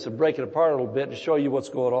through this and break it apart a little bit to show you what's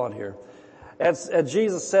going on here. And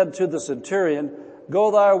Jesus said to the centurion,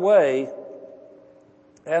 go thy way,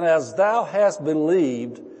 and as thou hast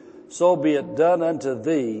believed, so be it done unto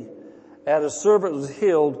thee. And his servant was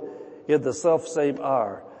healed in the selfsame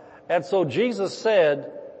hour. And so Jesus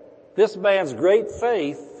said, this man's great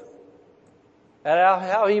faith and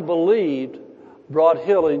how he believed brought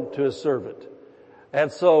healing to his servant.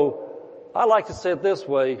 And so I like to say it this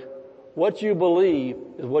way, what you believe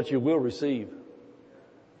is what you will receive.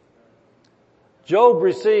 Job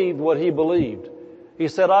received what he believed. He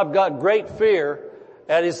said, I've got great fear.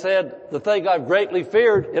 And he said, the thing I've greatly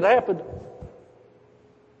feared, it happened.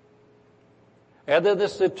 And then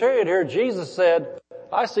this centurion here, Jesus said,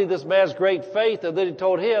 I see this man's great faith. And then he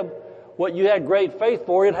told him, what you had great faith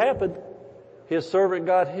for, it happened. His servant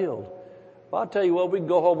got healed. Well, I'll tell you what, we can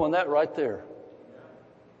go home on that right there.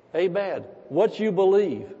 Amen. What you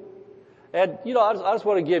believe. And, I just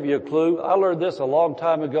want to give you a clue. I learned this a long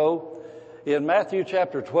time ago. In Matthew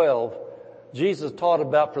chapter 12, Jesus taught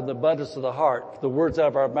about from the abundance of the heart, the words out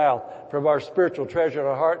of our mouth, from our spiritual treasure in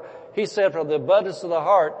our heart. He said, from the abundance of the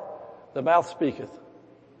heart, the mouth speaketh.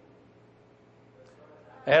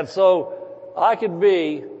 And so I could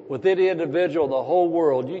be with any individual in the whole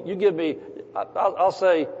world. You give me, I'll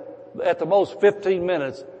say at the most 15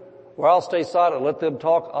 minutes where I'll stay silent and let them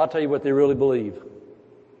talk. I'll tell you what they really believe.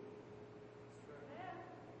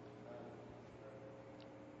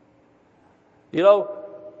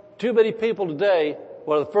 Too many people today,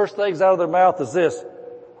 one of the first things out of their mouth is this,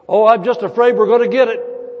 oh, I'm just afraid we're going to get it.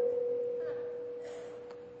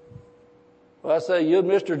 Well, I say, you and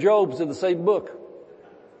Mr. Job's in the same book.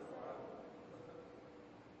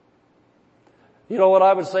 You know what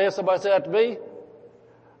I would say if somebody said that to me?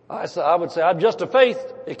 I would say, I'm just a faith.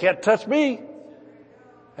 It can't touch me.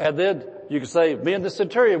 And then you can say, me and the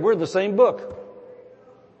centurion, we're in the same book.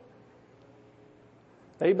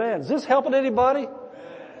 Amen. Is this helping anybody?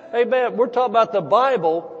 Amen. We're talking about the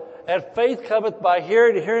Bible, and faith cometh by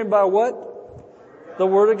hearing, and hearing by what? The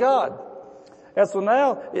Word of God. And so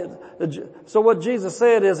now, so what Jesus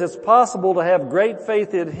said is it's possible to have great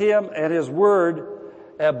faith in Him and His Word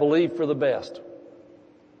and believe for the best.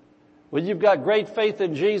 When you've got great faith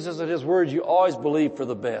in Jesus and His Word, you always believe for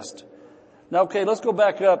the best. Now, okay, let's go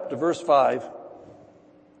back up to verse 5.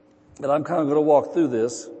 And I'm kind of going to walk through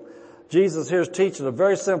this. Jesus here is teaching a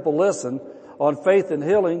very simple lesson on faith and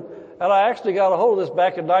healing. And I actually got a hold of this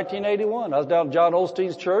back in 1981. I was down at John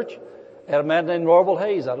Osteen's church and a man named Norval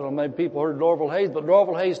Hayes. I don't know how many people heard Norval Hayes, but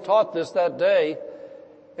Norval Hayes taught this that day,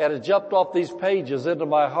 and it jumped off these pages into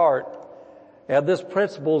my heart. And this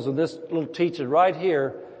principles and this little teaching right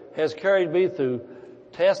here has carried me through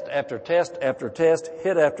test after test after test,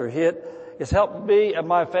 hit after hit. It's helped me and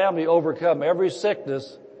my family overcome every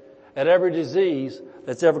sickness and every disease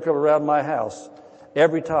that's ever come around my house.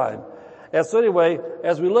 Every time. And so anyway,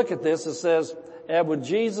 as we look at this, it says, and when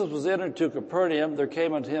Jesus was entered to Capernaum, there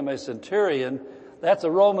came unto him a centurion. That's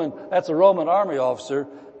a Roman army officer,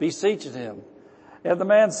 beseeching him. And the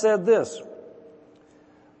man said this,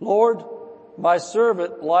 Lord, my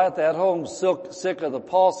servant lieth at home sick of the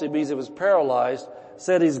palsy, because he was paralyzed,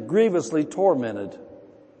 said he's grievously tormented.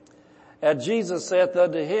 And Jesus saith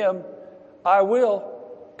unto him, I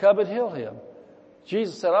will come and heal him.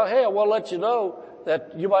 Jesus said, oh, hey, I want to let you know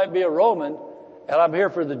that you might be a Roman, and I'm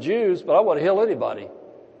here for the Jews, but I want to heal anybody.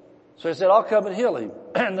 So he said, I'll come and heal him.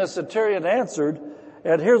 And the centurion answered,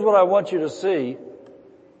 and here's what I want you to see,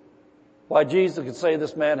 why Jesus could say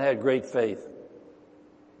this man had great faith.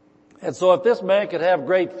 And so if this man could have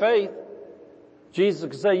great faith, Jesus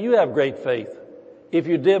could say, you have great faith, if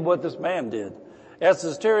you did what this man did. As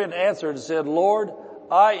the centurion answered and said, Lord,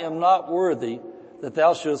 I am not worthy that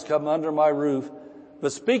thou shouldest come under my roof,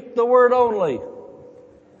 but speak the word only.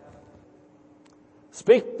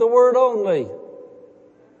 Speak the word only.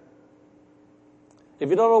 If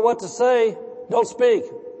you don't know what to say, don't speak.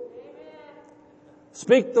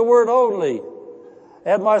 Speak the word only,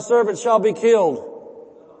 and my servant shall be killed.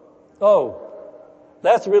 Oh,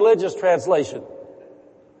 That's a religious translation.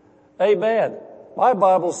 Amen. My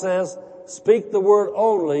Bible says, speak the word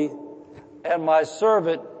only, and my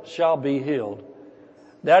servant shall be healed.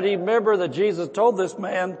 Now do you remember that Jesus told this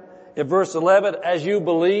man in verse 11, as you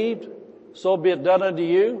believed, so be it done unto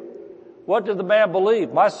you? What did the man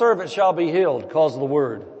believe? My servant shall be healed, because of the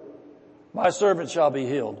word. My servant shall be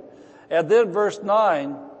healed. And then verse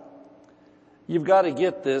 9, you've got to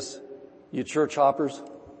get this, you church hoppers.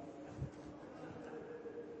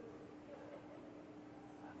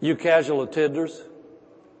 You casual attenders.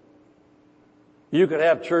 You could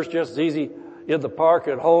have church just as easy in the park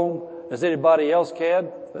at home as anybody else can.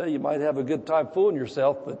 Well, you might have a good time fooling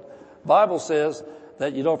yourself, but the Bible says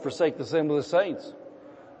that you don't forsake the assembly of the saints.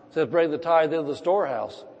 It says bring the tithe into the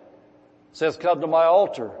storehouse. It says come to my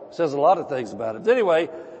altar. It says a lot of things about it. But anyway,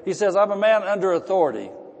 he says, I'm a man under authority.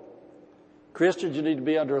 Christians, you need to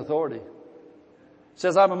be under authority. It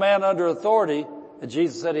says, I'm a man under authority, and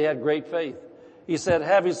Jesus said he had great faith. He said,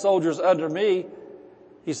 having soldiers under me,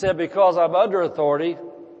 he said, because I'm under authority,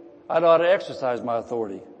 I know how to exercise my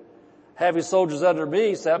authority. Having soldiers under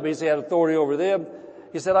me, so that means he had authority over them.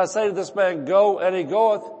 He said, I say to this man, go, and he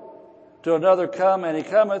goeth. To another, come, and he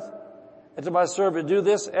cometh. And to my servant, do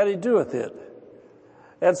this, and he doeth it.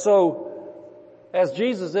 And so, as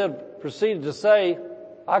Jesus then proceeded to say,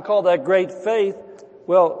 I call that great faith.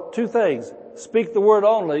 Well, two things. Speak the word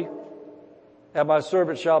only, and my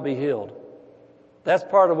servant shall be healed. That's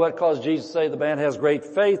part of what caused Jesus to say the man has great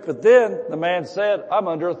faith. But then the man said, I'm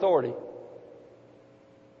under authority.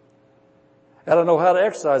 And I know how to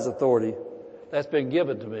exercise authority that's been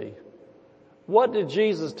given to me. What did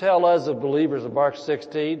Jesus tell us as believers in Mark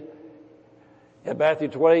 16? In Matthew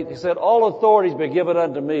 28, he said, all authority has been given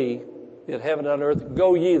unto me in heaven and on earth.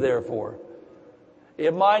 Go ye therefore.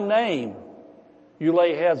 In my name you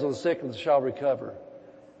lay hands on the sick and shall recover.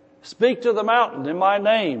 Speak to the mountain in my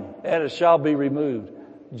name and it shall be removed.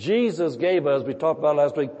 Jesus gave us, we talked about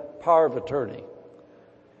last week, power of attorney.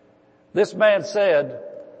 This man said,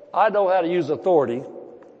 I know how to use authority.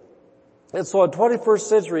 And so in 21st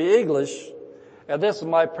century English, and this is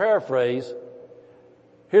my paraphrase,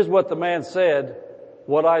 here's what the man said,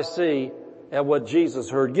 what I see, and what Jesus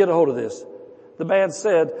heard. Get a hold of this. The man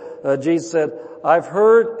said, Jesus said, I've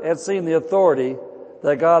heard and seen the authority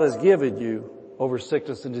that God has given you over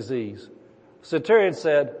sickness and disease. Centurion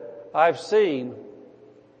said, I've seen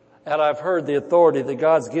and I've heard the authority that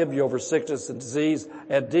God's given you over sickness and disease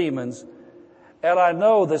and demons. And I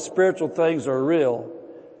know that spiritual things are real.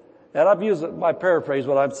 And I've used my paraphrase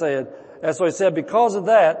what I'm saying. And so he said, because of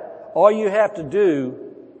that, all you have to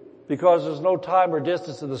do, because there's no time or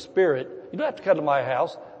distance in the spirit, you don't have to come to my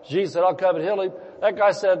house. Jesus said, I'll come and heal him. That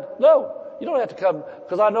guy said, no, you don't have to come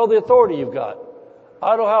because I know the authority you've got.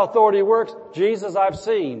 I know how authority works. Jesus, I've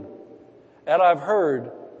seen and I've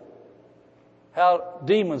heard how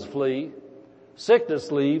demons flee, sickness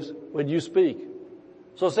leaves when you speak.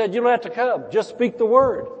 So it said, you don't have to come. Just speak the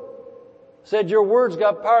word. It said, your words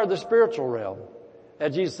got power in the spiritual realm.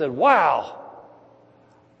 And Jesus said, wow.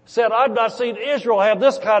 Said, I've not seen Israel have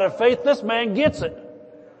this kind of faith. This man gets it.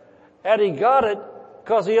 And he got it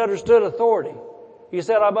because he understood authority. He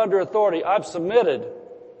said, I'm under authority. I've submitted.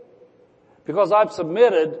 Because I've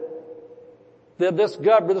submitted, then this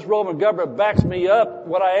Roman government backs me up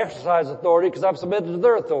when I exercise authority because I'm submitted to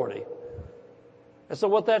their authority. And so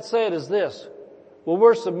what that's saying is this. When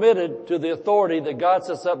we're submitted to the authority that God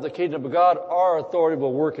sets up in the kingdom of God, our authority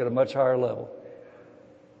will work at a much higher level.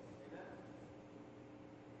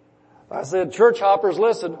 I said, church hoppers,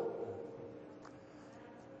 listen.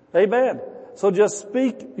 Amen. So just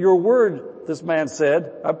speak your word, this man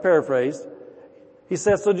said. I paraphrased. He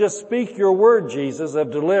said, so just speak your word, Jesus,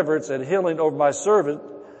 of deliverance and healing over my servant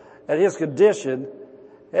and his condition.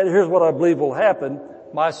 And here's what I believe will happen.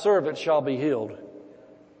 My servant shall be healed.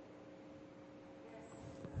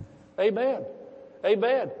 Amen.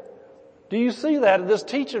 Amen. Do you see that in this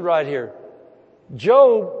teaching right here?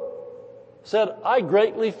 Job said, I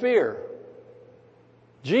greatly fear.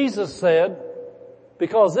 Jesus said,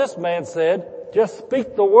 because this man said, just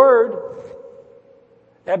speak the word.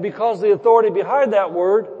 And because the authority behind that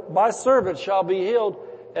word, my servant shall be healed.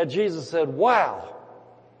 And Jesus said, wow,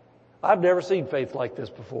 I've never seen faith like this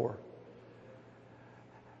before.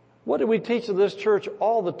 What do we teach in this church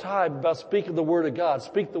all the time about speaking the word of God?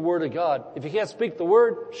 Speak the word of God. If you can't speak the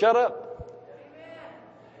word, shut up.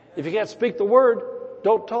 If you can't speak the word,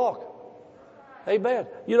 don't talk. Amen.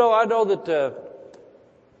 You know, I know that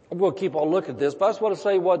we'll keep on looking at this, but I just want to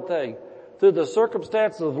say one thing. Through the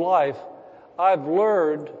circumstances of life, I've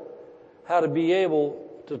learned how to be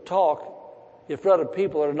able to talk in front of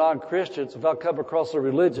people that are non-Christians, if I come across a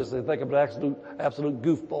religious, they think I'm an absolute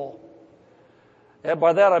goofball. And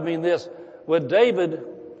by that I mean this. When David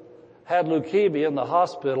had leukemia in the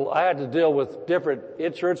hospital, I had to deal with different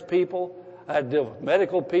insurance people. I had to deal with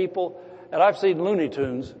medical people. And I've seen Looney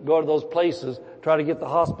Tunes go to those places trying to get the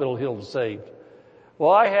hospital healed and saved.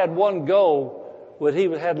 Well, I had one goal when he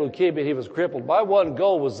had leukemia, he was crippled. My one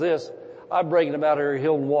goal was this: I'm bringing him out here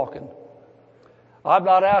healed and walking. I'm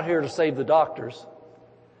not out here to save the doctors.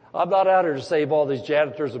 I'm not out here to save all these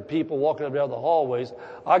janitors and people walking up and down the hallways.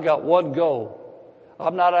 I got one goal.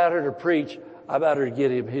 I'm not out here to preach. I'm out here to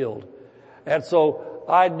get him healed. And so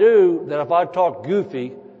I knew that if I talked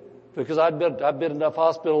goofy, because I've been in enough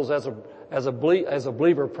hospitals as a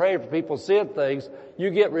believer praying for people seeing things, you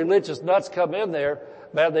get religious nuts come in there,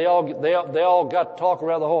 man, they all got to talk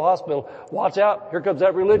around the whole hospital. Watch out, here comes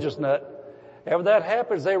that religious nut. And when that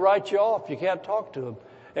happens, they write you off. You can't talk to them.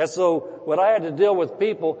 And so when I had to deal with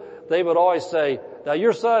people, they would always say, now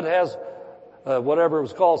your son has whatever it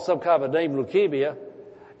was called, some kind of a name, leukemia.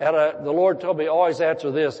 And the Lord told me always answer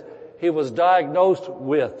this: he was diagnosed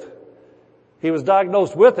with. He was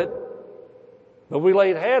diagnosed with it, but we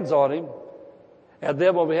laid hands on him. And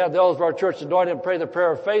then when we had the elders of our church anoint him and pray the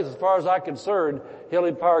prayer of faith, as far as I'm concerned,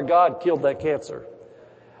 healing power of God killed that cancer.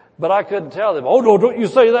 But I couldn't tell them, oh no, don't you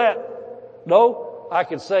say that. No, I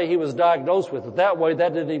could say he was diagnosed with it. That way,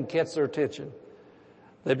 that didn't even catch their attention.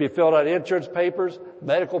 They'd be filled out insurance papers,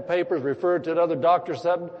 medical papers, referred to another doctor or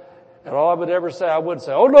something. And all I would ever say, I wouldn't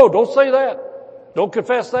say, oh no, don't say that. Don't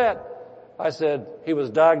confess that. I said, he was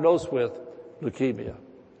diagnosed with leukemia.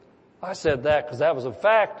 I said that because that was a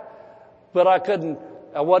fact, but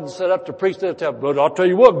I wasn't set up to preach that. But I'll tell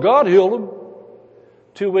you what, God healed him.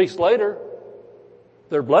 2 weeks later,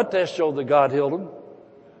 their blood test showed that God healed him.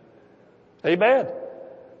 Amen.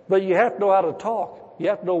 But you have to know how to talk. You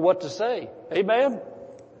have to know what to say. Amen.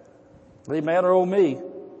 Amen or oh me.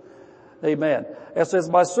 Amen. It says,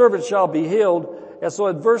 my servant shall be healed. And so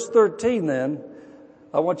in verse 13 then,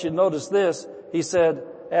 I want you to notice this. He said,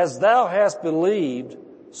 as thou hast believed,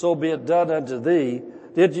 so be it done unto thee.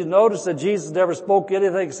 Did you notice that Jesus never spoke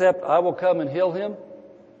anything except, I will come and heal him?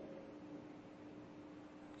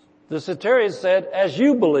 The centurion said, as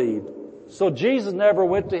you believe. So Jesus never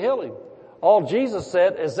went to heal him. All Jesus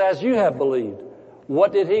said is, as you have believed.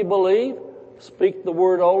 What did he believe? Speak the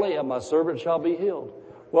word only, and my servant shall be healed.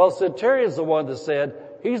 Well, the centurion's the one that said,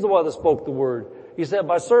 he's the one that spoke the word. He said,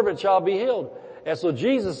 my servant shall be healed. And so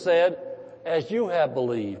Jesus said, as you have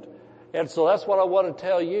believed. And so that's what I want to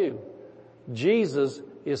tell you. Jesus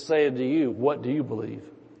is saying to you, what do you believe?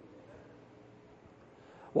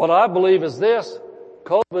 What I believe is this: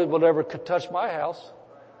 COVID will never touch my house.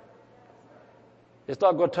 It's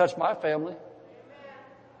not going to touch my family.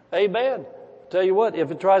 Amen. Tell you what, if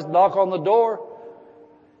it tries to knock on the door,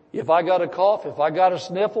 if I got a cough, if I got a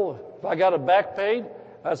sniffle, if I got a back pain,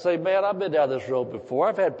 I'd say, man, I've been down this road before.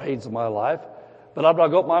 I've had pains in my life. But I'm not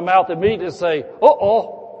going to open my mouth immediately and say,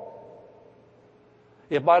 uh-oh.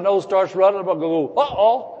 If my nose starts running, I'm going to go,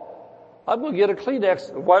 uh-oh. I'm going to get a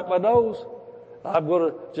Kleenex and wipe my nose. I'm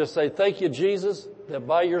going to just say, thank you, Jesus, that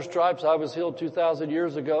by your stripes I was healed 2,000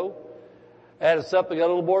 years ago. And if something got a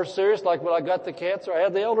little more serious, like when I got the cancer, I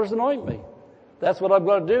had the elders anoint me. That's what I'm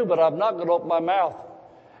going to do, but I'm not going to open my mouth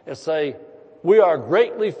and say, we are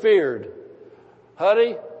greatly feared.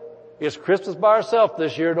 Honey, it's Christmas by ourselves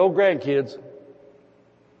this year, no grandkids.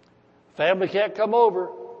 Family can't come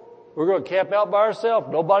over. We're going to camp out by ourselves.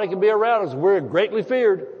 Nobody can be around us. We're greatly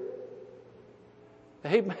feared.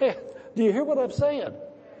 Amen. Do you hear what I'm saying?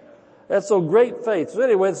 That's so great faith. So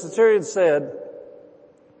anyway, the centurion said,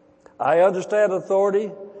 I understand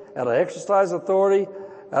authority and I exercise authority,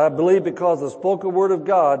 and I believe because of the spoken word of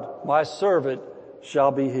God, my servant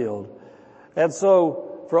shall be healed. And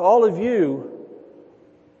so for all of you,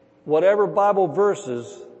 whatever Bible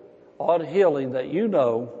verses on healing that you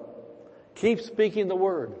know, keep speaking the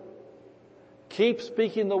word. Keep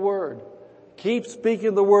speaking the word. Keep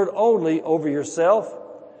speaking the word only over yourself,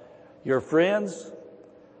 your friends,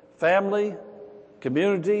 family,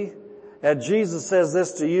 community. And Jesus says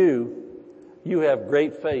this to you: you have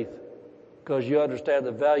great faith because you understand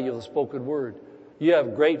the value of the spoken word. You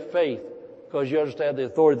have great faith because you understand the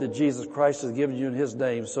authority that Jesus Christ has given you in his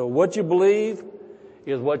name. So what you believe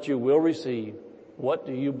is what you will receive. What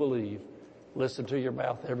do you believe? Listen to your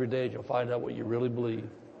mouth every day and you'll find out what you really believe.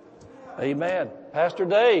 Amen. Pastor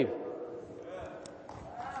Dave.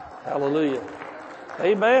 Hallelujah.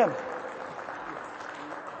 Amen.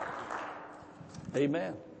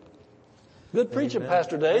 Amen. Good preaching, Amen.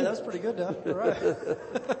 Pastor Dave. Hey, that was pretty good, Don. All right.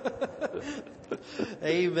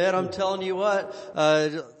 Amen. I'm telling you what,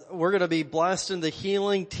 we're going to be blessed in the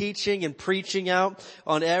healing, teaching, and preaching out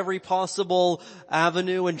on every possible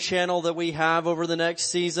avenue and channel that we have over the next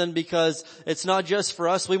season, because it's not just for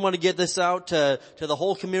us. We want to get this out to the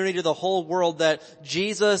whole community, to the whole world, that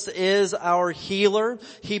Jesus is our healer.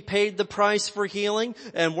 He paid the price for healing,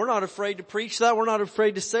 and we're not afraid to preach that. We're not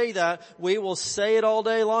afraid to say that. We will say it all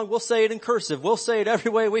day long. We'll say it in cursive. We'll say it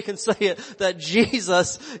every way we can say it, that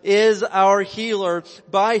Jesus is our healer.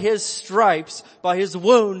 By His stripes, by His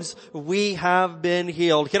wounds, we have been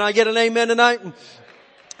healed. Can I get an amen tonight?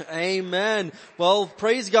 Amen. Well,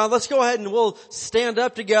 praise God. Let's go ahead and we'll stand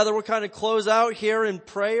up together. We'll kind of close out here in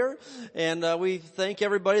prayer. And we thank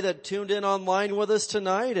everybody that tuned in online with us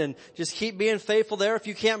tonight, and just keep being faithful there. If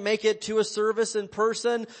you can't make it to a service in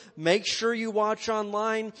person, make sure you watch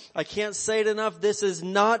online. I can't say it enough. This is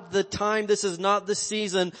not the time. This is not the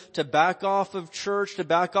season to back off of church, to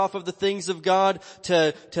back off of the things of God,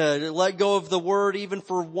 to let go of the word even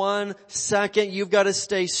for 1 second. You've got to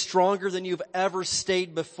stay stronger than you've ever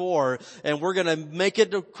stayed before. And we're going to make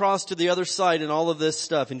it across to the other side in all of this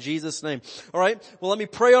stuff in Jesus' name. All right. Well, let me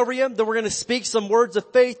pray over you. Then we're going to speak some words of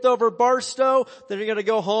faith over Barstow. Then you're going to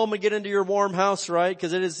go home and get into your warm house, right?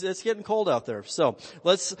 Because it's getting cold out there. So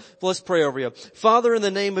let's pray over you. Father, in the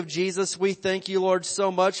name of Jesus, we thank you, Lord, so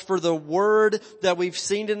much for the word that we've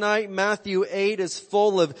seen tonight. Matthew 8 is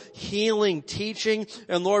full of healing, teaching.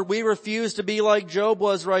 And Lord, we refuse to be like Job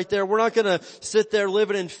was right there. We're not going to sit there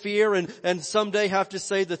living in fear and someday have to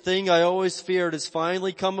say the thing I always feared has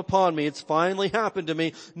finally come upon me. It's finally happened to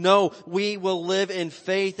me. No, we will live in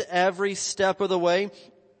faith every step of the way.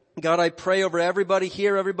 God, I pray over everybody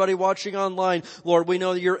here, everybody watching online. Lord, we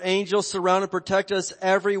know that your angels surround and protect us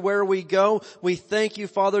everywhere we go. We thank you,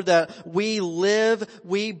 Father, that we live,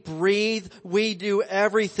 we breathe, we do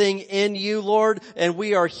everything in you, Lord, and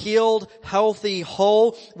we are healed, healthy,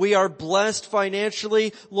 whole. We are blessed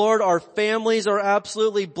financially. Lord, our families are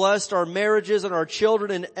absolutely blessed. Our marriages and our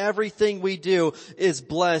children and everything we do is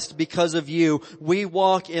blessed because of you. We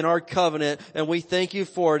walk in our covenant, and we thank you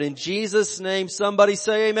for it. In Jesus' name, somebody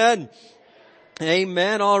say amen.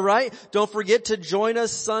 Amen. All right. Don't forget to join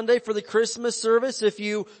us Sunday for the Christmas service if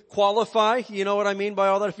you qualify. You know what I mean by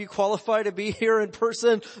all that. If you qualify to be here in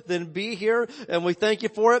person, then be here. And we thank you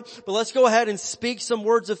for it. But let's go ahead and speak some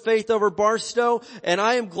words of faith over Barstow. And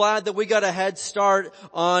I am glad that we got a head start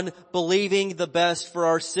on believing the best for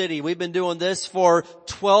our city. We've been doing this for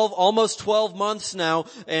almost 12 months now,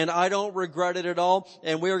 and I don't regret it at all.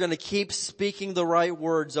 And we are going to keep speaking the right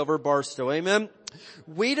words over Barstow. Amen.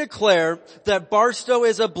 We declare that Barstow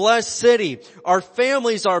is a blessed city. Our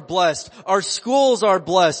families are blessed. Our schools are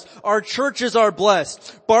blessed. Our churches are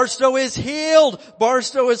blessed. Barstow is healed.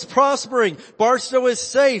 Barstow is prospering. Barstow is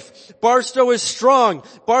safe. Barstow is strong.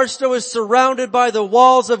 Barstow is surrounded by the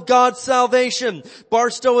walls of God's salvation.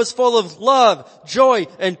 Barstow is full of love, joy,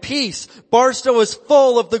 and peace. Barstow is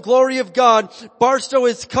full of the glory of God. Barstow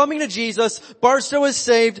is coming to Jesus. Barstow is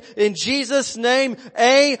saved. In Jesus' name,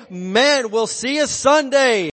 amen. We'll see you Sunday.